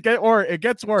 everybody. It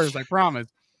gets worse, I promise.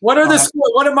 What are the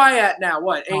scores? What am I at now?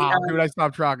 What? 8? Dude, I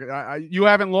stopped track. You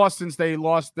haven't lost since they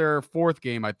lost their 4th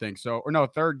game, I think. So, or no,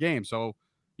 3rd game. So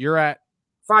you're at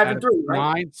 5-3,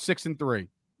 right? 6-3.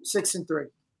 6-3.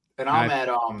 And I'm at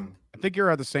I think you're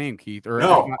at the same, Keith. Or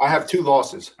no, I have 2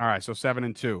 losses. All right, so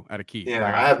 7-2 at a Keith. Yeah,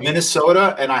 I have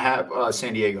Minnesota and I have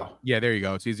San Diego. Yeah, there you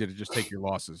go. It's easier to just take your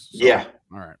losses. So, yeah.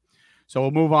 All right. So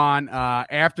we'll move on.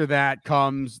 After that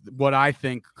comes what I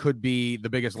think could be the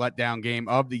biggest letdown game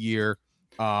of the year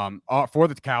for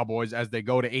the Cowboys as they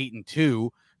go to 8-2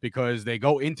 because they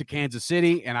go into Kansas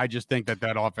City, and I just think that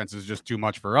offense is just too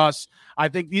much for us. I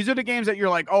think these are the games that you're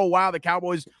like, oh, wow, the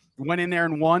Cowboys went in there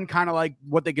and won, kind of like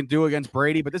what they can do against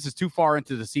Brady, but this is too far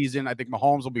into the season. I think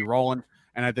Mahomes will be rolling,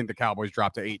 and I think the Cowboys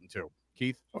drop to 8-2.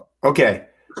 Keith? Okay.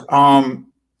 I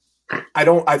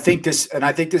think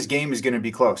this game is going to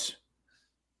be close.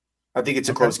 I think it's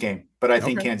a close game, but I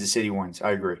think Kansas City wins. I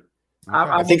agree. Okay.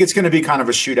 I think it's going to be kind of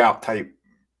a shootout type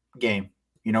game,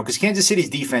 because Kansas City's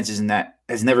defense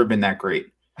has never been that great.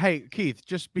 Hey, Keith,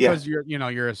 just because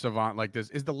you're a savant like this,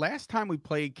 is the last time we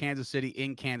played Kansas City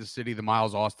in Kansas City, the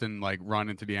Miles Austin run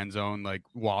into the end zone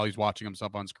while he's watching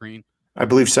himself on screen? I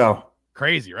believe so.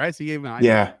 Crazy, right? So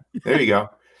there you go.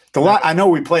 I know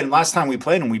we played him last time we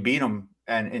played him. We beat him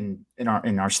and in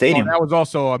our stadium. That was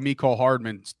also a Mecole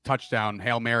Hardman touchdown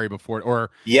Hail Mary before,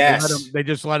 or yes, they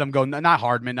just let him go. Not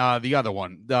Hardman, the other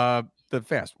one, the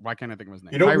fast. Why can't I think of his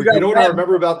name? You know what I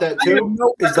remember about that too? I have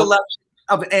no recollection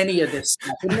of any of this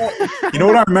stuff. You know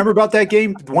what I remember about that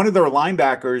game? One of their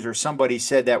linebackers or somebody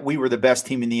said that we were the best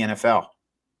team in the NFL.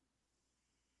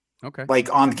 Okay.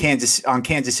 On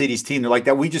Kansas City's team, they're like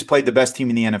that. We just played the best team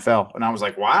in the NFL, and I was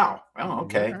like, wow,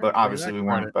 okay, but obviously we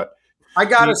weren't. But I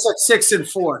got us at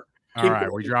 6-4. All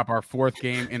right, we drop our 4th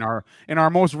game in our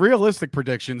most realistic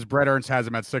predictions. Bret Ernst has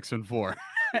them at 6-4.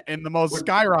 In the most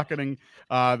skyrocketing,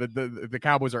 the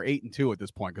Cowboys are 8-2 at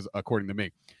this point, because according to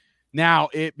me. Now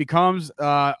it becomes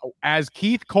as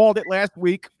Keith called it last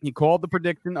week. He called the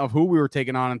prediction of who we were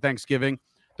taking on Thanksgiving.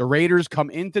 The Raiders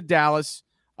come into Dallas.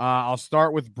 I'll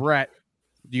start with Bret.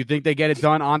 Do you think they get it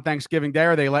done on Thanksgiving Day,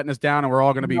 or are they letting us down and we're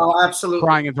all going to be absolutely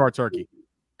crying into our turkey?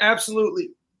 Absolutely.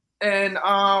 And,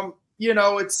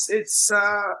 it's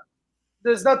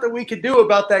there's nothing we can do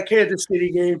about that Kansas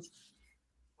City game.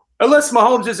 Unless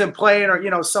Mahomes isn't playing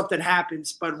or, something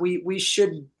happens, but we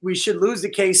should lose to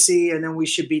KC and then we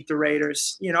should beat the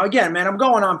Raiders. Again, man, I'm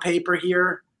going on paper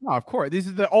here. No, of course. This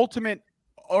is the ultimate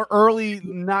early,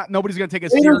 nobody's going to take a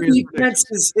serious.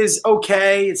 Defense is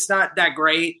okay. It's not that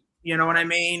great. You know what I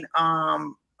mean?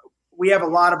 We have a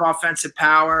lot of offensive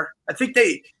power. I think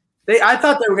I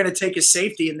thought they were going to take a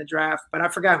safety in the draft, but I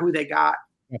forgot who they got.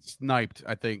 Sniped,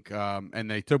 I think,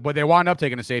 and but they wound up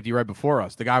taking a safety right before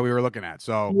us, the guy we were looking at.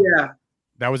 So yeah,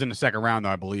 that was in the second round, though,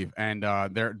 I believe. And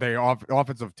they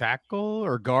offensive tackle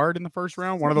or guard in the first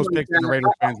round. One of those picks, and the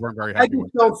Raiders fans weren't very happy. I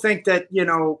just don't think that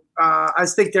I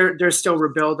think they're still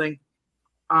rebuilding.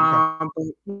 Okay.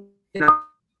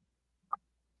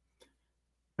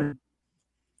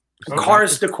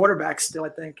 Carr's the quarterback still, I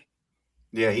think.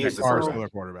 Yeah, he's the Carr's still their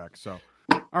quarterback. So.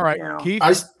 All right, Keith.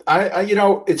 I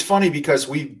it's funny because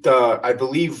I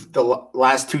believe the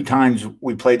last two times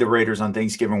we played the Raiders on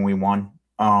Thanksgiving, we won.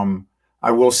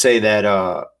 I will say that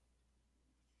sure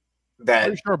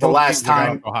the last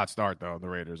time a hot start though, the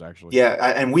Raiders actually.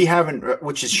 Yeah, and we haven't,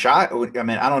 which is shot. I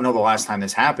mean, I don't know the last time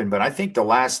this happened, but I think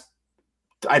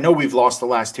I know we've lost the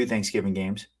last two Thanksgiving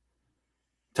games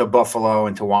to Buffalo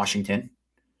and to Washington.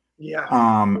 Yeah.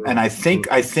 And I think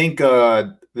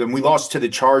then we lost to the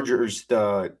Chargers.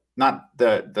 So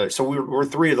we're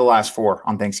 3 of the last 4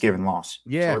 on Thanksgiving loss.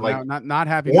 Yeah, so we're not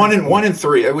happy. 1 and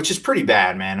 3, which is pretty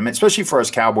bad, man. I mean, especially for us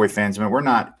Cowboy fans. I mean, we're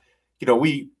not,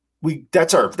 we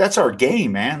that's our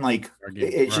game, man. Like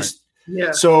it's just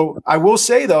yeah. So I will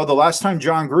say though, the last time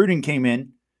John Gruden came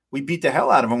in, we beat the hell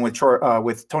out of him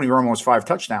with Tony Romo's 5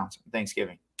 touchdowns on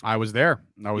Thanksgiving. I was there.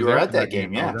 You were at that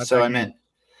game, yeah. So I meant,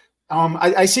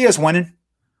 I see us winning.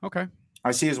 Okay. I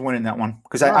see us winning that one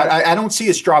because I don't see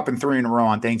us dropping 3 in a row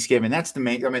on Thanksgiving. That's the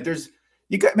main. I mean,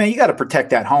 you got to protect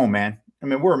that home, man. I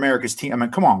mean, we're America's team. I mean,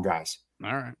 come on, guys.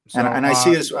 All right. So, and I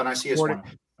see us winning.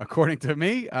 According to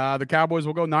me, the Cowboys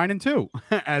will go 9-2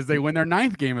 as they win their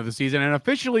 9th game of the season and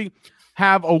officially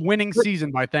have a winning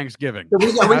season by Thanksgiving.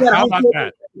 So we got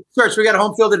Search, we got a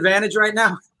home field advantage right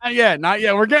now. Not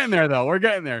yet. We're getting there though. We're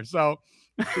getting there. So.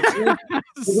 We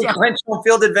clinched home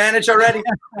field advantage already.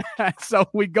 So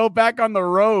we go back on the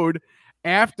road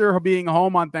after being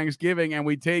home on Thanksgiving, and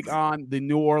we take on the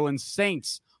New Orleans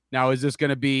Saints. Now, is this going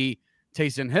to be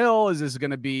Taysom Hill? Is this going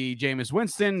to be Jameis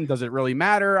Winston? Does it really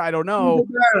matter? I don't know.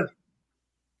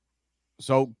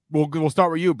 So we'll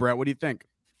start with you, Brett. What do you think?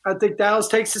 I think Dallas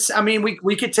takes this. I mean,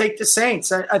 we could take the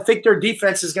Saints. I think their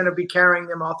defense is going to be carrying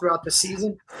them all throughout the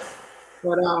season.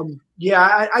 But,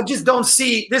 I just don't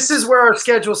see – this is where our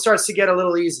schedule starts to get a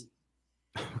little easy.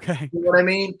 Okay. You know what I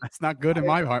mean? That's not good in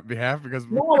my behalf because –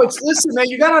 No, listen, man,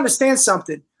 you got to understand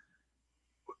something.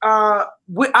 I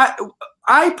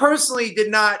personally did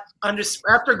not understand –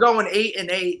 after going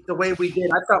 8-8 the way we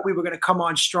did, I thought we were going to come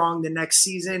on strong the next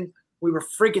season. We were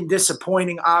freaking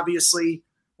disappointing, obviously.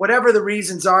 Whatever the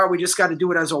reasons are, we just got to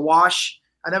do it as a wash.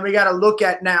 And then we got to look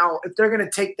at now if they're going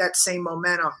to take that same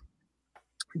momentum.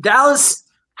 Dallas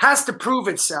has to prove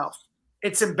itself.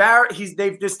 It's embarrassed.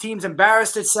 This team's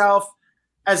embarrassed itself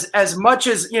as much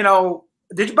as By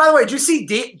the way, did you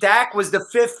see Dak was the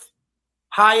 5th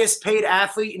highest paid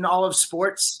athlete in all of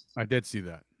sports? I did see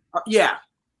that. Yeah.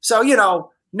 So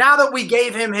now that we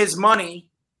gave him his money,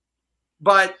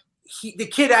 but the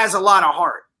kid has a lot of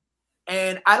heart,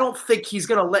 and I don't think he's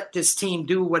going to let this team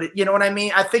do what it. You know what I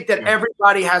mean? I think that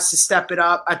everybody has to step it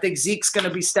up. I think Zeke's going to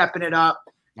be stepping it up.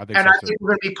 I think we're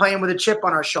going to be playing with a chip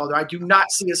on our shoulder. I do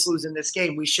not see us losing this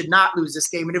game. We should not lose this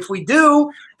game. And if we do,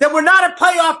 then we're not a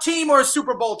playoff team or a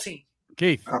Super Bowl team.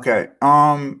 Keith. Okay.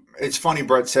 It's funny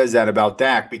Brett says that about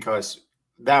Dak because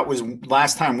that was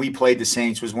last time we played the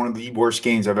Saints was one of the worst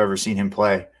games I've ever seen him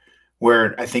play,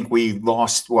 where I think we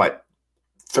lost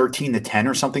 13-10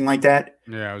 or something like that.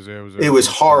 Yeah, it was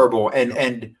horrible.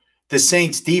 And the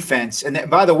Saints defense, and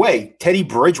by the way, Teddy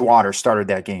Bridgewater started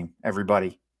that game,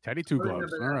 everybody. Teddy 2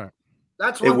 gloves. All right.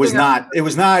 It was not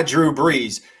Drew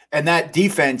Brees. And that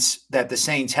defense that the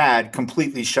Saints had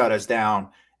completely shut us down.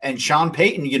 And Sean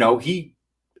Payton,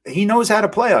 he knows how to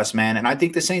play us, man. And I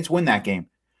think the Saints win that game.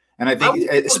 And I think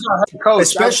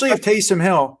especially if Taysom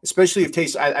Hill,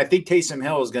 I think Taysom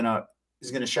Hill is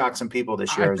gonna shock some people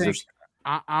this year.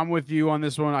 I'm with you on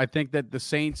this one. I think that the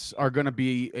Saints are going to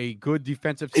be a good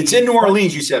defensive team. It's in New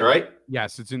Orleans, you said, right?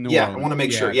 Yes, it's in New Orleans. Yeah, I want to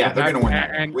make sure. Yeah, they're going to win that.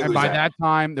 And by that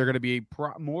time, they're going to be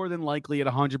more than likely at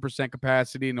 100%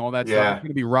 capacity and all that stuff. It's going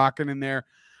to be rocking in there.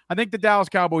 I think the Dallas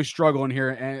Cowboys struggle in here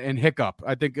and hiccup.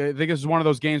 I think this is one of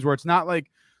those games where it's not like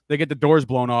they get the doors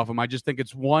blown off them. I just think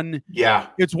it's one. Yeah.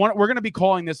 It's one. We're going to be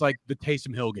calling this like the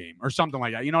Taysom Hill game or something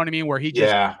like that. You know what I mean? Where he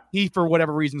for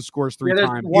whatever reason scores 3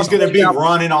 times. He's going to be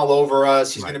running all over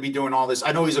us. He's going to be doing all this.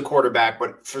 I know he's a quarterback,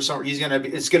 but for some, he's going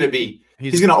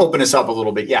to open us up a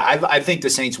little bit. Yeah. I think the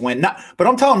Saints win. But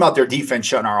I'm talking about their defense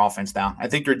shutting our offense down. I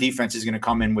think their defense is going to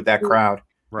come in with that crowd.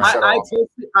 Right.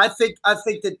 I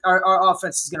think that our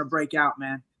offense is going to break out,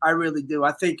 man. I really do.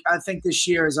 I think this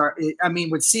year is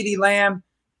with CeeDee Lamb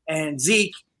and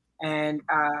Zeke and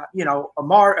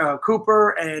Amar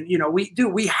Cooper and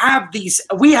we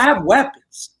have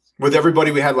weapons with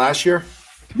everybody we had last year.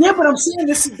 Yeah, but I'm saying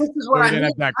this is what I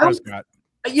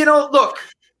mean. Look,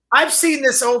 I've seen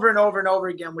this over and over and over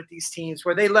again with these teams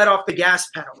where they let off the gas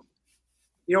pedal.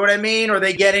 You know what I mean? Or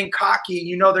they get in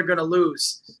cocky. They're going to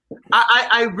lose.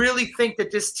 I really think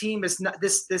that this team is not.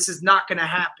 This is not going to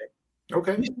happen.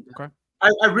 Okay.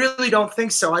 I really don't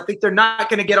think so. I think they're not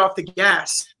going to get off the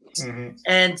gas. Mm-hmm.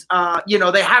 And,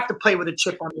 they have to play with a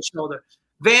chip on their shoulder.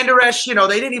 Van Der Esch, they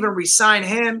didn't even re-sign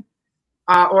him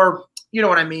or, you know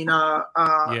what I mean,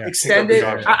 extended.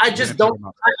 I just don't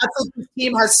 – I think this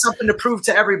team has something to prove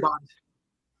to everybody.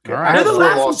 All right. I have 4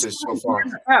 losses so far.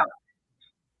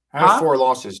 I have 4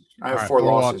 losses. Four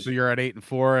losses. So you're at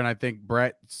 8-4, and I think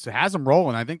Brett has them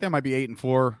rolling. I think that might be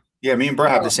 8-4. Yeah, me and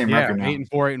Brett have the same record now.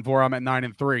 8-4. I'm at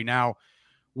 9-3 now.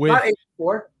 Not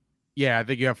 8-4. Yeah, I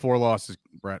think you have 4 losses,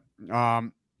 Brett.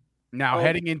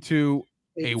 Heading into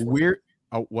a weird.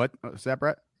 Oh, what is that,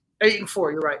 Brett?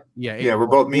 8-4. You're right. Yeah, we're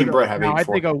both. Me and Brett have 8-4. I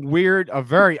think a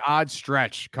very odd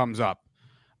stretch comes up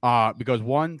because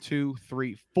 1, 2,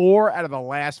 3, 4 out of the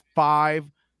last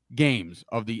 5 games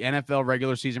of the NFL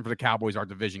regular season for the Cowboys are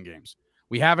division games.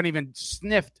 We haven't even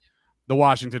sniffed the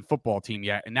Washington football team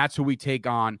yet, and that's who we take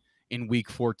on in Week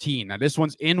 14. Now, this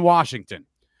one's in Washington.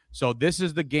 So this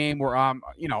is the game where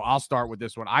I'll start with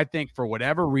this one. I think for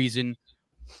whatever reason,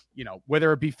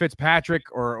 whether it be Fitzpatrick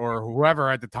or whoever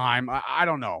at the time, I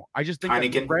don't know. I just think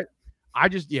Heineken.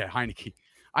 Heineke.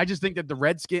 I just think that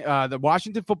the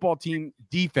Washington football team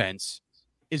defense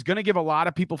is going to give a lot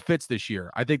of people fits this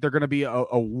year. I think they're going to be a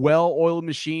well-oiled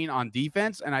machine on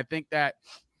defense, and I think that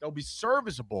they'll be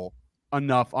serviceable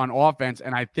enough on offense,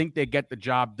 and I think they get the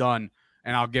job done.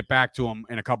 And I'll get back to them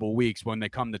in a couple of weeks when they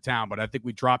come to town. But I think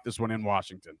we dropped this one in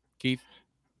Washington. Keith?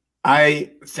 I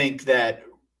think that,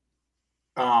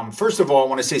 first of all, I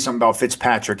want to say something about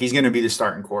Fitzpatrick. He's going to be the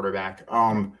starting quarterback.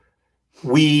 I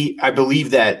believe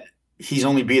that he's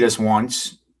only beat us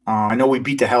once. I know we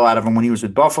beat the hell out of him when he was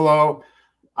with Buffalo.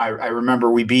 I remember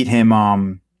we beat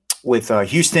him with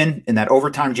Houston in that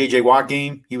overtime J.J. Watt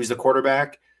game. He was the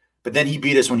quarterback. But then he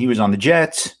beat us when he was on the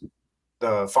Jets.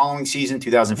 The following season,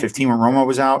 2015, when Romo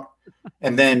was out.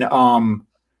 And then I'm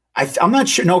not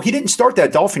sure. No, he didn't start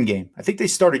that Dolphin game. I think they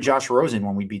started Josh Rosen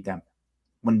when we beat them,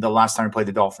 when the last time we played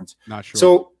the Dolphins. Not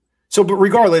sure. But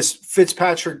regardless,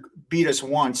 Fitzpatrick beat us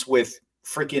once with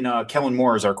freaking Kellen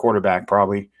Moore as our quarterback,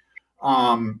 probably.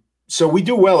 So we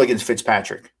do well against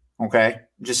Fitzpatrick, okay?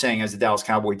 I'm just saying, as the Dallas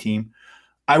Cowboy team.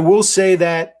 I will say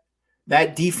that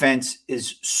defense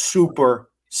is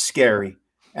super scary.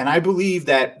 And I believe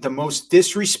that the most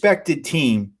disrespected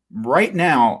team right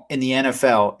now in the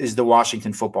NFL is the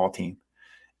Washington football team.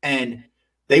 And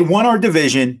they won our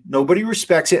division. Nobody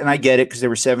respects it, and I get it because they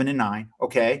were 7-9,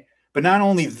 okay? But not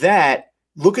only that,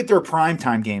 look at their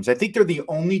primetime games. I think they're the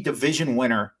only division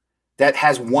winner that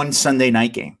has one Sunday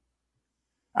night game.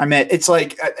 I mean, it's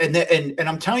like – and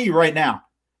I'm telling you right now,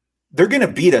 they're going to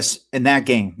beat us in that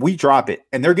game. We drop it,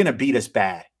 and they're going to beat us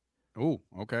bad. Oh,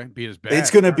 okay. Beat us bad.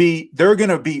 They're going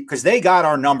to be, because they got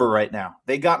our number right now.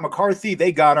 They got McCarthy.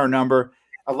 They got our number.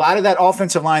 A lot of that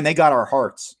offensive line, they got our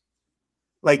hearts.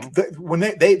 Like when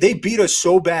they beat us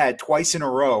so bad twice in a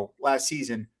row last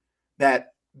season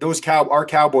that our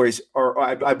Cowboys are,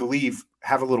 I believe,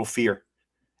 have a little fear.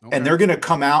 Okay. And they're going to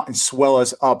come out and swell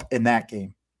us up in that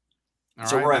game. All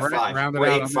so right. We're at 5.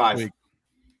 We're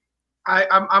 8-5.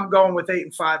 I'm going with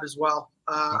 8-5 as well.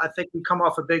 I think we come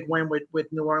off a big win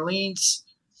with New Orleans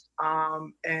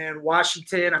and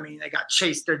Washington. I mean, they got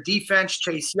their defense,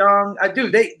 Chase Young.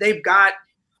 They've got,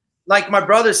 like my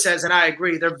brother says, and I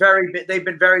agree, they've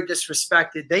been very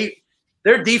disrespected.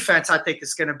 Their defense, I think,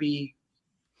 is going to be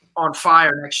on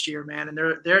fire next year, man. And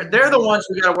they're the ones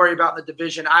we got to worry about in the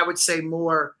division. I would say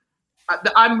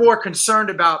I'm more concerned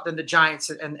about than the Giants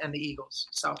and the Eagles.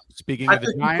 So speaking of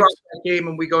the Giants, that game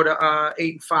and we go to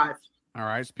 8-5. All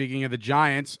right. Speaking of the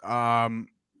Giants,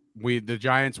 we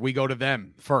go to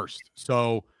them first.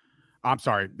 So I'm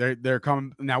sorry, they're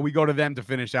coming now. We go to them to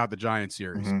finish out the Giants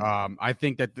series. Mm-hmm. I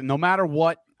think that no matter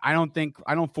what, I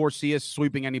don't foresee us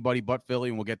sweeping anybody but Philly,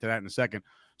 and we'll get to that in a second.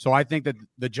 So I think that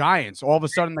the Giants, all of a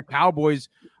sudden, the Cowboys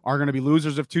are going to be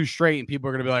losers of 2 straight, and people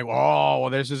are going to be like, oh, well,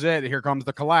 this is it. Here comes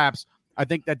the collapse. I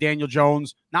think that Daniel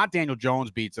Jones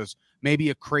beats us.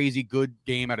 Maybe a crazy good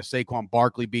game out of Saquon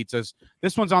Barkley beats us.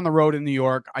 This one's on the road in New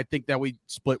York. I think that we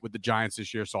split with the Giants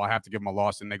this year, so I have to give them a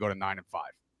loss, and they go to 9-5.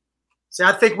 See,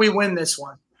 I think we win this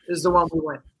one. This is the one we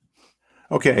win.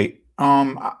 Okay.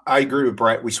 I agree with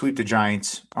Brett. We sweep the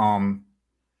Giants. I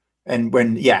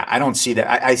don't see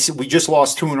that. I see we just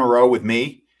lost 2 in a row with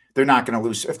me. They're not going to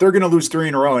lose. If they're going to lose 3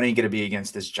 in a row, it ain't going to be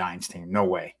against this Giants team. No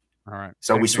way. All right.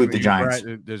 So we sweep the Giants.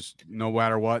 Brett, there's no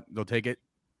matter what, they'll take it.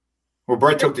 Well,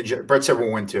 Brett said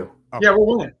we'll win 2. Okay. Yeah,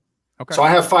 we'll win. Okay. So I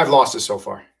have 5 losses so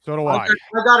far. So do I. I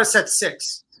got us at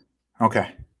 6.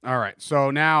 Okay. All right.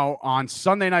 So now on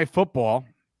Sunday Night Football,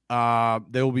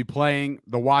 they will be playing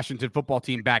the Washington football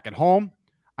team back at home.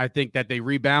 I think that they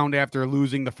rebound after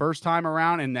losing the first time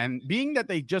around, and then being that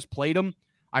they just played them,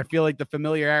 I feel like the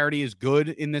familiarity is good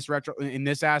in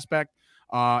this aspect.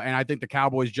 And I think the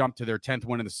Cowboys jump to their 10th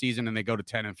win of the season, and they go to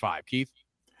 10-5. Keith?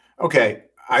 Okay.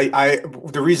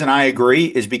 The reason I agree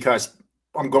is because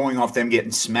I'm going off them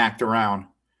getting smacked around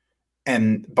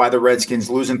and by the Redskins,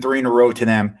 losing 3 in a row to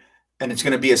them. And it's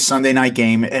going to be a Sunday night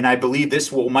game. And I believe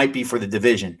this might be for the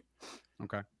division.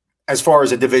 Okay. As far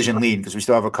as a division lead, because we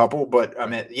still have a couple, but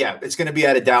it's going to be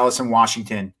out of Dallas and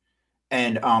Washington.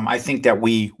 And I think that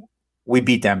we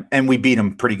beat them, and we beat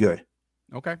them pretty good.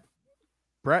 Okay.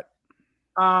 Brett?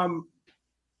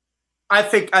 I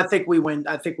think we win.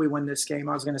 I think we win this game.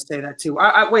 I was going to say that too.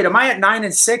 Wait, am I at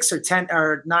 9-6 or 10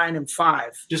 or 9-5?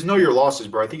 Just know your losses,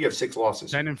 bro. I think you have 6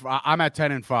 losses. I'm at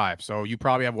 10-5, so you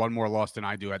probably have one more loss than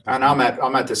I do at this And point.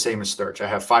 I'm at the same as Sturch. I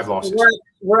have 5 losses.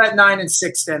 We're at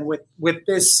 9-6 then. With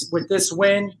this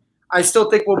win, I still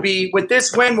think we'll be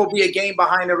a game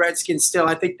behind the Redskins. Still,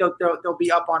 I think they'll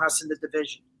be up on us in the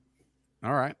division.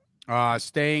 All right.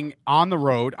 Staying on the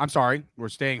road. I'm sorry, we're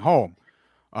staying home.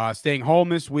 Staying home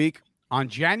this week. On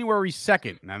January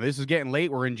 2nd, now this is getting late.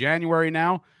 We're in January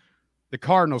now. The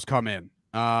Cardinals come in.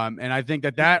 And I think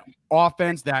that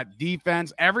offense, that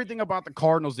defense, everything about the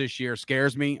Cardinals this year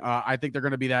scares me. I think they're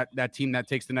going to be that team that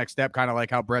takes the next step, kind of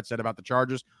like how Brett said about the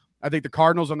Chargers. I think the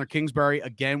Cardinals under Kingsbury,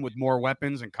 again, with more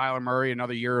weapons, and Kyler Murray,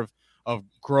 another year of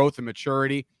growth and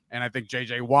maturity. And I think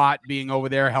J.J. Watt being over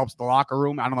there helps the locker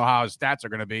room. I don't know how his stats are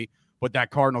going to be, but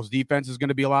that Cardinals defense is going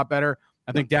to be a lot better.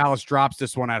 I think Dallas drops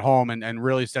this one at home and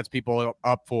really sets people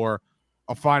up for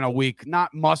a final week.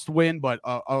 Not must win, but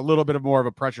a little bit of more of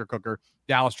a pressure cooker.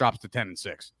 Dallas drops to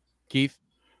 10-6. Keith?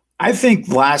 I think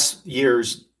last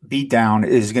year's beatdown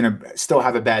is going to still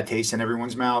have a bad taste in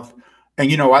everyone's mouth.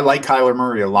 And, I like Kyler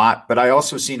Murray a lot, but I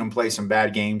also seen him play some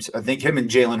bad games. I think him and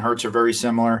Jalen Hurts are very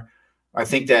similar. I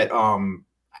think that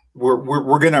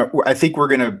we're going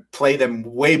to play them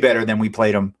way better than we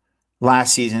played them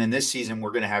last season. And this season,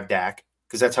 we're going to have Dak,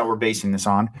 because that's how we're basing this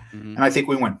on. Mm-hmm. And I think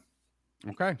we win.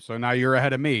 Okay. So now you're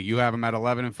ahead of me. You have them at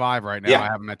 11-5 right now. Yeah. I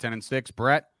have them at 10-6.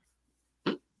 Brett?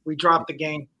 We dropped the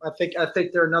game. I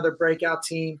think they're another breakout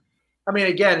team. I mean,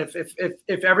 again,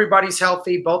 if everybody's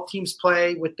healthy, both teams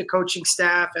play with the coaching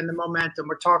staff and the momentum,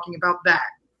 we're talking about that.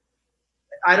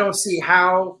 I don't see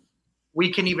how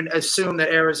we can even assume that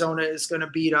Arizona is going to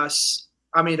beat us.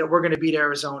 I mean, that we're going to beat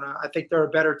Arizona. I think they're a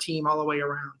better team all the way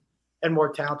around and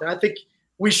more talented. I think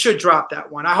we should drop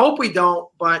that one. I hope we don't,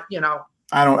 but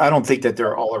I don't think that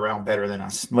they're all around better than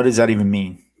us. What does that even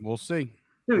mean? We'll see.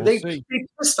 Dude, they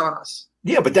pissed on us.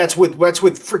 Yeah, but that's with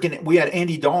freaking. We had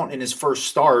Andy Dalton in his first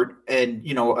start, and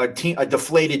a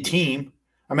deflated team.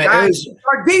 I mean, guys, it's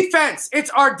our defense. It's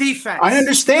our defense. I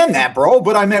understand that, bro.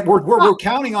 But I meant we're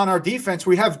counting on our defense.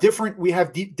 We have different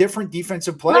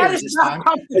defensive players this time.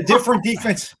 A different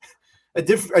defense. A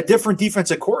different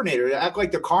defensive coordinator. To act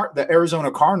like the Arizona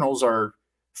Cardinals are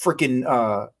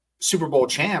freaking Super Bowl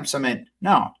champs. I mean,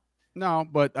 no,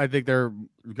 but I think they're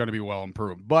going to be well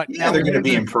improved. But yeah, they're going to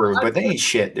be improved, but they ain't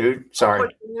shit, dude. Sorry.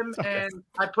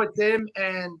 I put them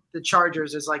and the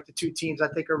Chargers as like the 2 teams I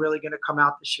think are really going to come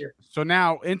out this year. So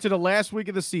now into the last week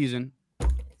of the season,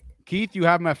 Keith, you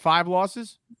have them at 5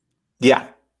 losses. Yeah.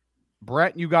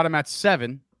 Brett, you got them at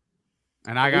 7,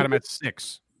 and I got them at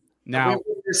 6. Now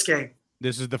this game.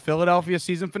 This is the Philadelphia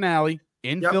season finale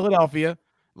in Philadelphia.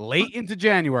 Late into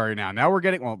January now. Now we're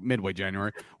getting, midway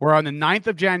January. We're on the 9th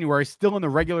of January, still in the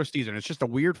regular season. It's just a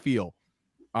weird feel.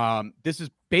 This is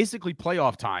basically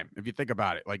playoff time, if you think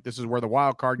about it. Like, this is where the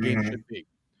wild card game should be.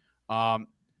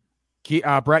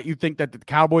 Brett, you think that the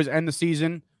Cowboys end the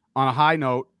season on a high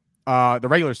note, the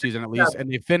regular season at least,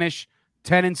 and they finish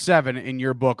 10-7 in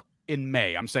your book in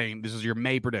May. I'm saying this is your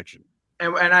May prediction.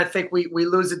 And I think we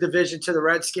lose the division to the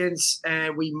Redskins,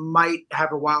 and we might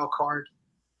have a wild card.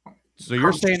 So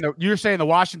you're saying the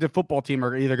Washington football team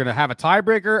are either going to have a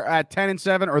tiebreaker at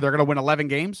 10-7, or they're going to win 11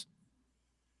 games?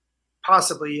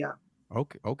 Possibly, yeah.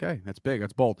 Okay, that's big.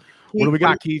 That's bold. What do we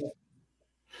got, Keith?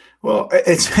 Well,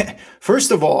 it's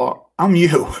first of all, I'm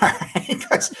you.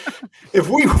 Because if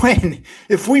we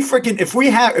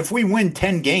win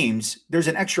 10 games, there's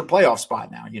an extra playoff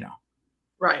spot now.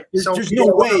 Right. There's no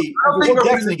way. We'll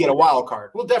definitely get a wild card.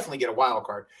 We'll definitely get a wild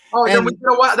card. Oh, then we get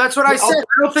a wild. That's what I said.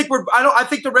 I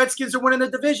think the Redskins are winning the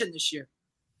division this year.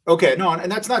 Okay, no,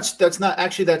 and that's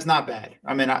not bad.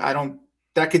 I mean, I don't.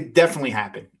 That could definitely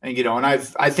happen, and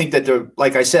I think that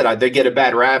like I said, they get a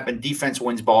bad rap, and defense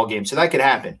wins ball games, so that could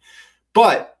happen.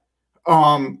 But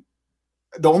the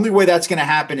only way that's going to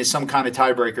happen is some kind of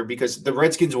tiebreaker, because the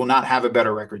Redskins will not have a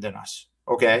better record than us.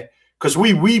 Okay. Because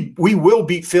we will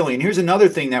beat Philly. And here's another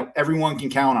thing that everyone can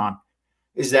count on,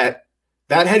 is that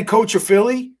head coach of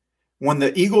Philly, when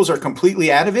the Eagles are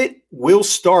completely out of it, will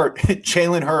start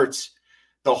Jalen Hurts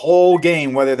the whole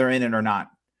game, whether they're in it or not.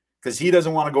 Because he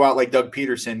doesn't want to go out like Doug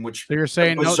Peterson, which so you're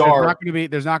saying there's not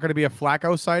going to be a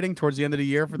Flacco sighting towards the end of the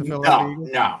year for the Philadelphia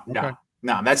Eagles?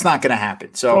 No, that's not going to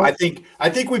happen. So I think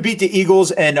we beat the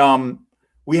Eagles, and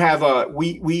we have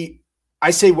I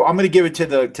say I'm going to give it to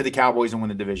the Cowboys and win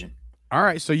the division. All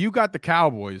right, so you got the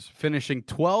Cowboys finishing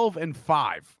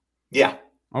 12-5. Yeah.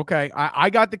 Okay, I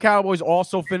got the Cowboys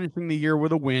also finishing the year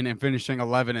with a win and finishing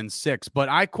 11-6. But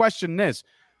I question this: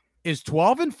 is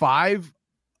 12-5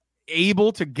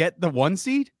 able to get the 1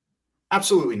 seed?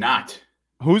 Absolutely not.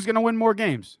 Who's going to win more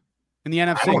games in the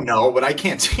NFC? I don't know, but I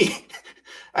can't see.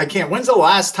 I can't. When's the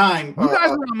last time? You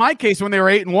guys were on my case when they were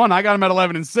 8-1. I got them at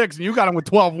 11-6, and you got them with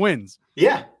 12 wins.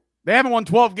 Yeah. They haven't won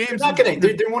 12 games.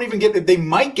 They won't even get. They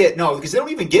might get because they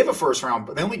don't even give a first round.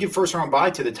 They only give first round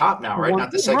bye to the top now, right? Not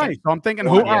the second. Right. So I'm thinking,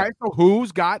 all right. So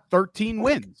who's got 13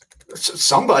 wins?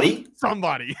 Somebody.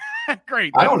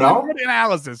 Great. I don't know. Good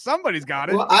analysis. Somebody's got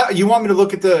it. Well, you want me to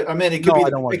look at the? I mean, it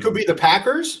could be the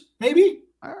Packers, maybe.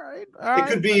 All right. It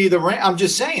could be the. I'm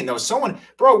just saying though.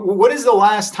 Bro. What is the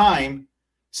last time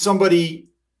somebody?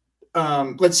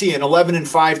 Let's see, an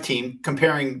 11-5 team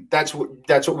comparing. That's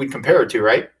what we'd compare it to,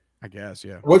 right? I guess,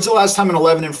 yeah. What's the last time an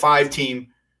 11-5 team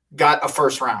got a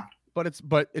first round? But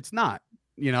it's not.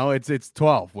 It's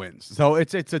 12 wins, so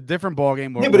it's a different ball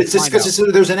game. Yeah, but it's just because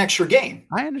there's an extra game.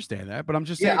 I understand that, but I'm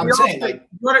just saying. I'm saying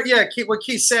what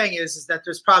Keith's saying is that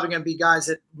there's probably going to be guys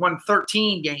that won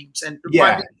 13 games and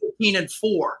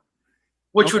 15-4,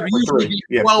 which would usually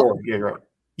be 12. Yeah, right.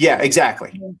 Yeah,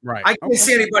 exactly. Right. I can't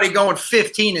see anybody going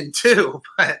 15-2,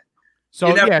 but. So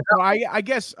I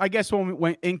guess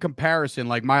when in comparison,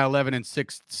 like my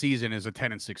 11-6 season is a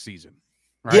 10-6 season,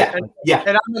 right? Yeah.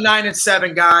 And I'm a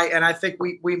 9-7 guy, and I think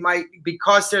we might,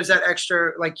 because there's that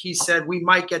extra, like he said, we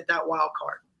might get that wild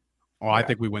card. Well, I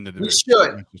think we win the division. We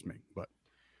should. That's just me, but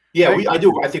I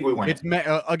do. I think we win. It's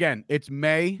May again. It's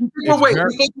May. You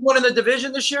think we won in the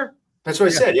division this year? That's what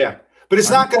I said. Yeah, but it's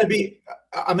not going to be.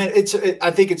 I mean, I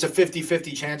think it's a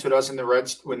 50-50 chance with us and the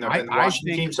Reds in the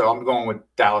Washington team. So I'm going with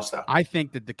Dallas though. I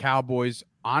think that the Cowboys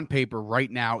on paper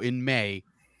right now in May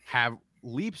have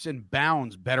leaps and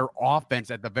bounds better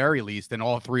offense at the very least than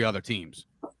all three other teams.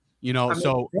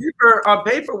 On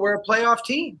paper, we're a playoff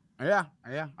team. Yeah,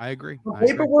 I agree.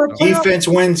 Defense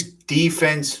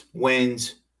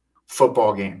wins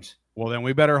football games. Well, then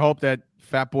we better hope that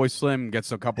Fat Boy Slim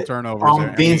gets a couple turnovers.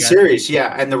 I'm being serious,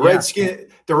 yeah. And the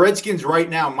Redskins right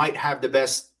now might have the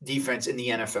best defense in the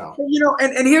NFL.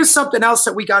 And here's something else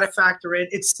that we got to factor in.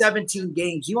 It's 17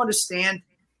 games. You understand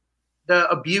the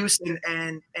abuse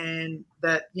and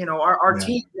that our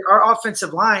team, our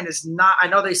offensive line is not. I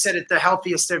know they said it's the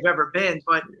healthiest they've ever been,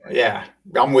 but yeah,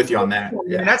 I'm with you on that.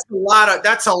 Yeah, that's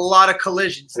a lot of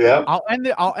collisions. Yeah, I'll end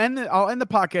the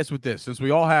podcast with this, since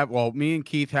we all have. Well, me and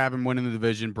Keith have him winning the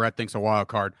division. Brett thinks a wild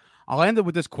card. I'll end it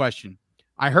with this question.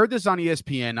 I heard this on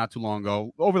ESPN not too long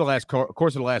ago, over the last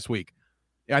course of the last week.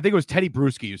 I think it was Teddy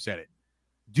Bruschi who said it.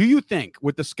 Do you think,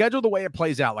 with the schedule the way it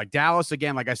plays out, like Dallas,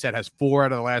 again, like I said, has 4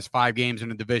 out of the last 5 games in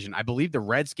the division. I believe the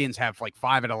Redskins have like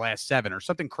 5 out of the last 7 or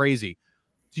something crazy.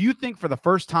 Do you think for the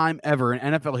first time ever in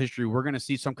NFL history, we're going to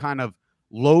see some kind of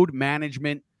load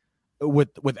management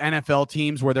with NFL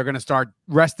teams where they're going to start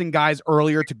resting guys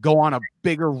earlier to go on a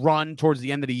bigger run towards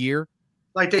the end of the year?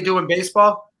 Like they do in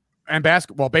baseball? And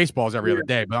basketball. Baseball is every other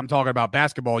day, but I'm talking about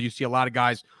basketball. You see a lot of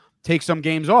guys take some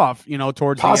games off,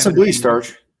 towards possibly the end of the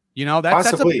Starch.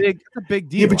 That's a big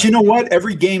deal. Yeah, but you know what?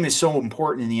 Every game is so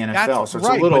important in the NFL, so it's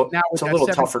a little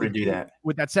tougher to do that.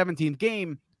 With that 17th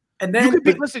game, and then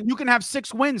you can have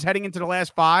 6 wins heading into the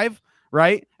last 5,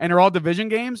 right? And they're all division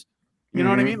games. You know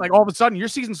what I mean? Like all of a sudden, your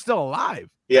season's still alive.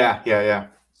 Yeah.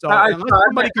 So unless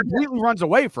somebody completely runs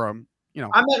away from,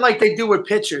 I meant like they do with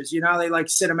pitchers. They like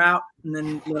sit them out and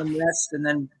then let them rest and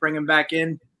then bring them back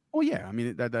in. Oh yeah, I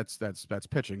mean that's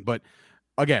pitching, but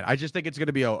again, I just think it's going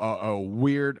to be a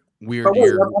weird year.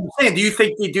 I'm saying, do you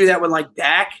think they do that with like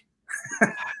Dak?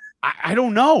 I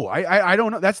don't know. I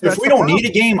don't know. That's if we don't need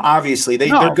a game, obviously they're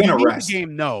going to rest. A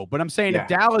game, no. But I'm saying if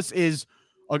Dallas is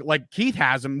like Keith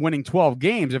has them winning 12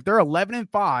 games, if they're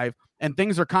 11-5 and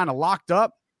things are kind of locked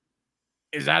up,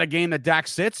 is that a game that Dak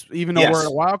sits, even though we're in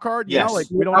a wild card? Yes.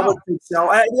 We don't know. I would think so.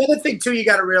 The other thing too, you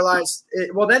got to realize.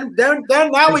 Then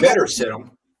now we better sit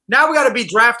them. Now we got to be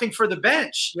drafting for the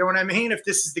bench. You know what I mean? If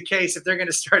this is the case, if they're going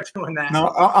to start doing that. No,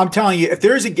 I'm telling you,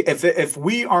 if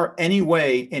we are any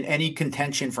way in any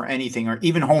contention for anything or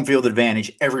even home field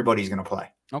advantage, everybody's going to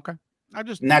play. Okay.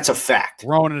 And that's a fact.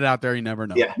 Throwing it out there, you never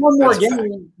know. Yeah, one more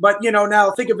game, but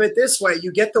now think of it this way: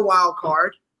 you get the wild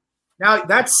card. Now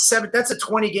that's a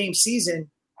 20-game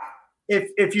season.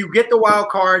 If you get the wild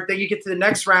card, then you get to the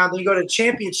next round, then you go to the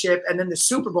championship, and then the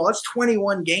Super Bowl. That's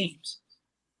 21 games.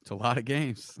 It's a lot of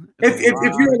games. If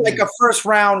you're like a first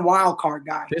round wild card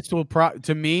guy, this will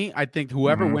to me, I think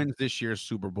whoever wins this year's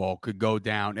Super Bowl could go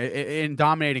down in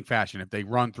dominating fashion. If they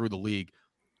run through the league,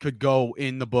 could go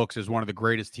in the books as one of the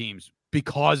greatest teams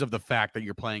because of the fact that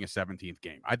you're playing a 17th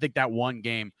game. I think that one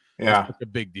game is a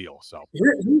big deal. So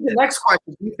here's the next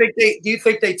question: Do you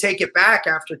think they take it back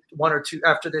after one or two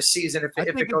after this season if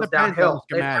it goes downhill?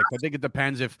 I think it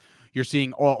depends if you're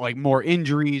seeing more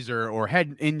injuries or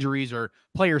head injuries or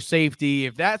player safety.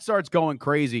 If that starts going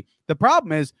crazy, the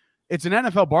problem is it's an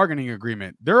NFL bargaining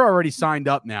agreement. They're already signed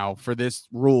up now for this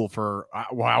rule for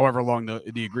however long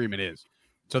the agreement is.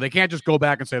 So they can't just go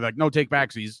back and say like, no take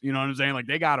backsies. You know what I'm saying? Like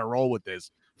they got to roll with this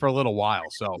for a little while.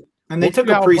 So. And they took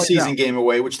a preseason game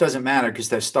away, which doesn't matter because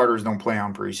their starters don't play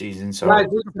on preseason. So I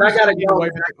gotta go.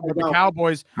 The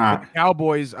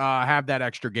Cowboys, have that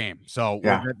extra game, so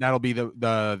that'll be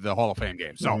the Hall of Fame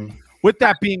game. So, with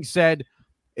that being said,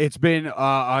 it's been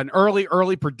an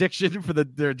early prediction for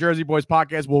the Jersey Boyz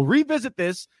podcast. We'll revisit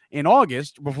this in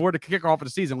August before the kickoff of the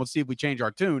season. Let's see if we change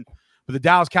our tune. But the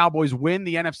Dallas Cowboys win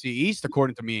the NFC East,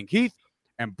 according to me and Keith.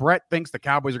 And Brett thinks the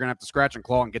Cowboys are going to have to scratch and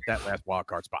claw and get that last wild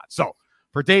card spot. So.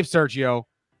 For Dave Sturchio,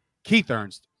 Keith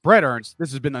Ernst, Bret Ernst,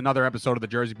 this has been another episode of the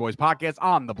Jersey Boyz podcast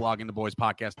on the Blogging the Boys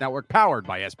Podcast Network, powered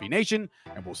by SB Nation,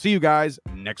 and we'll see you guys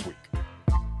next week.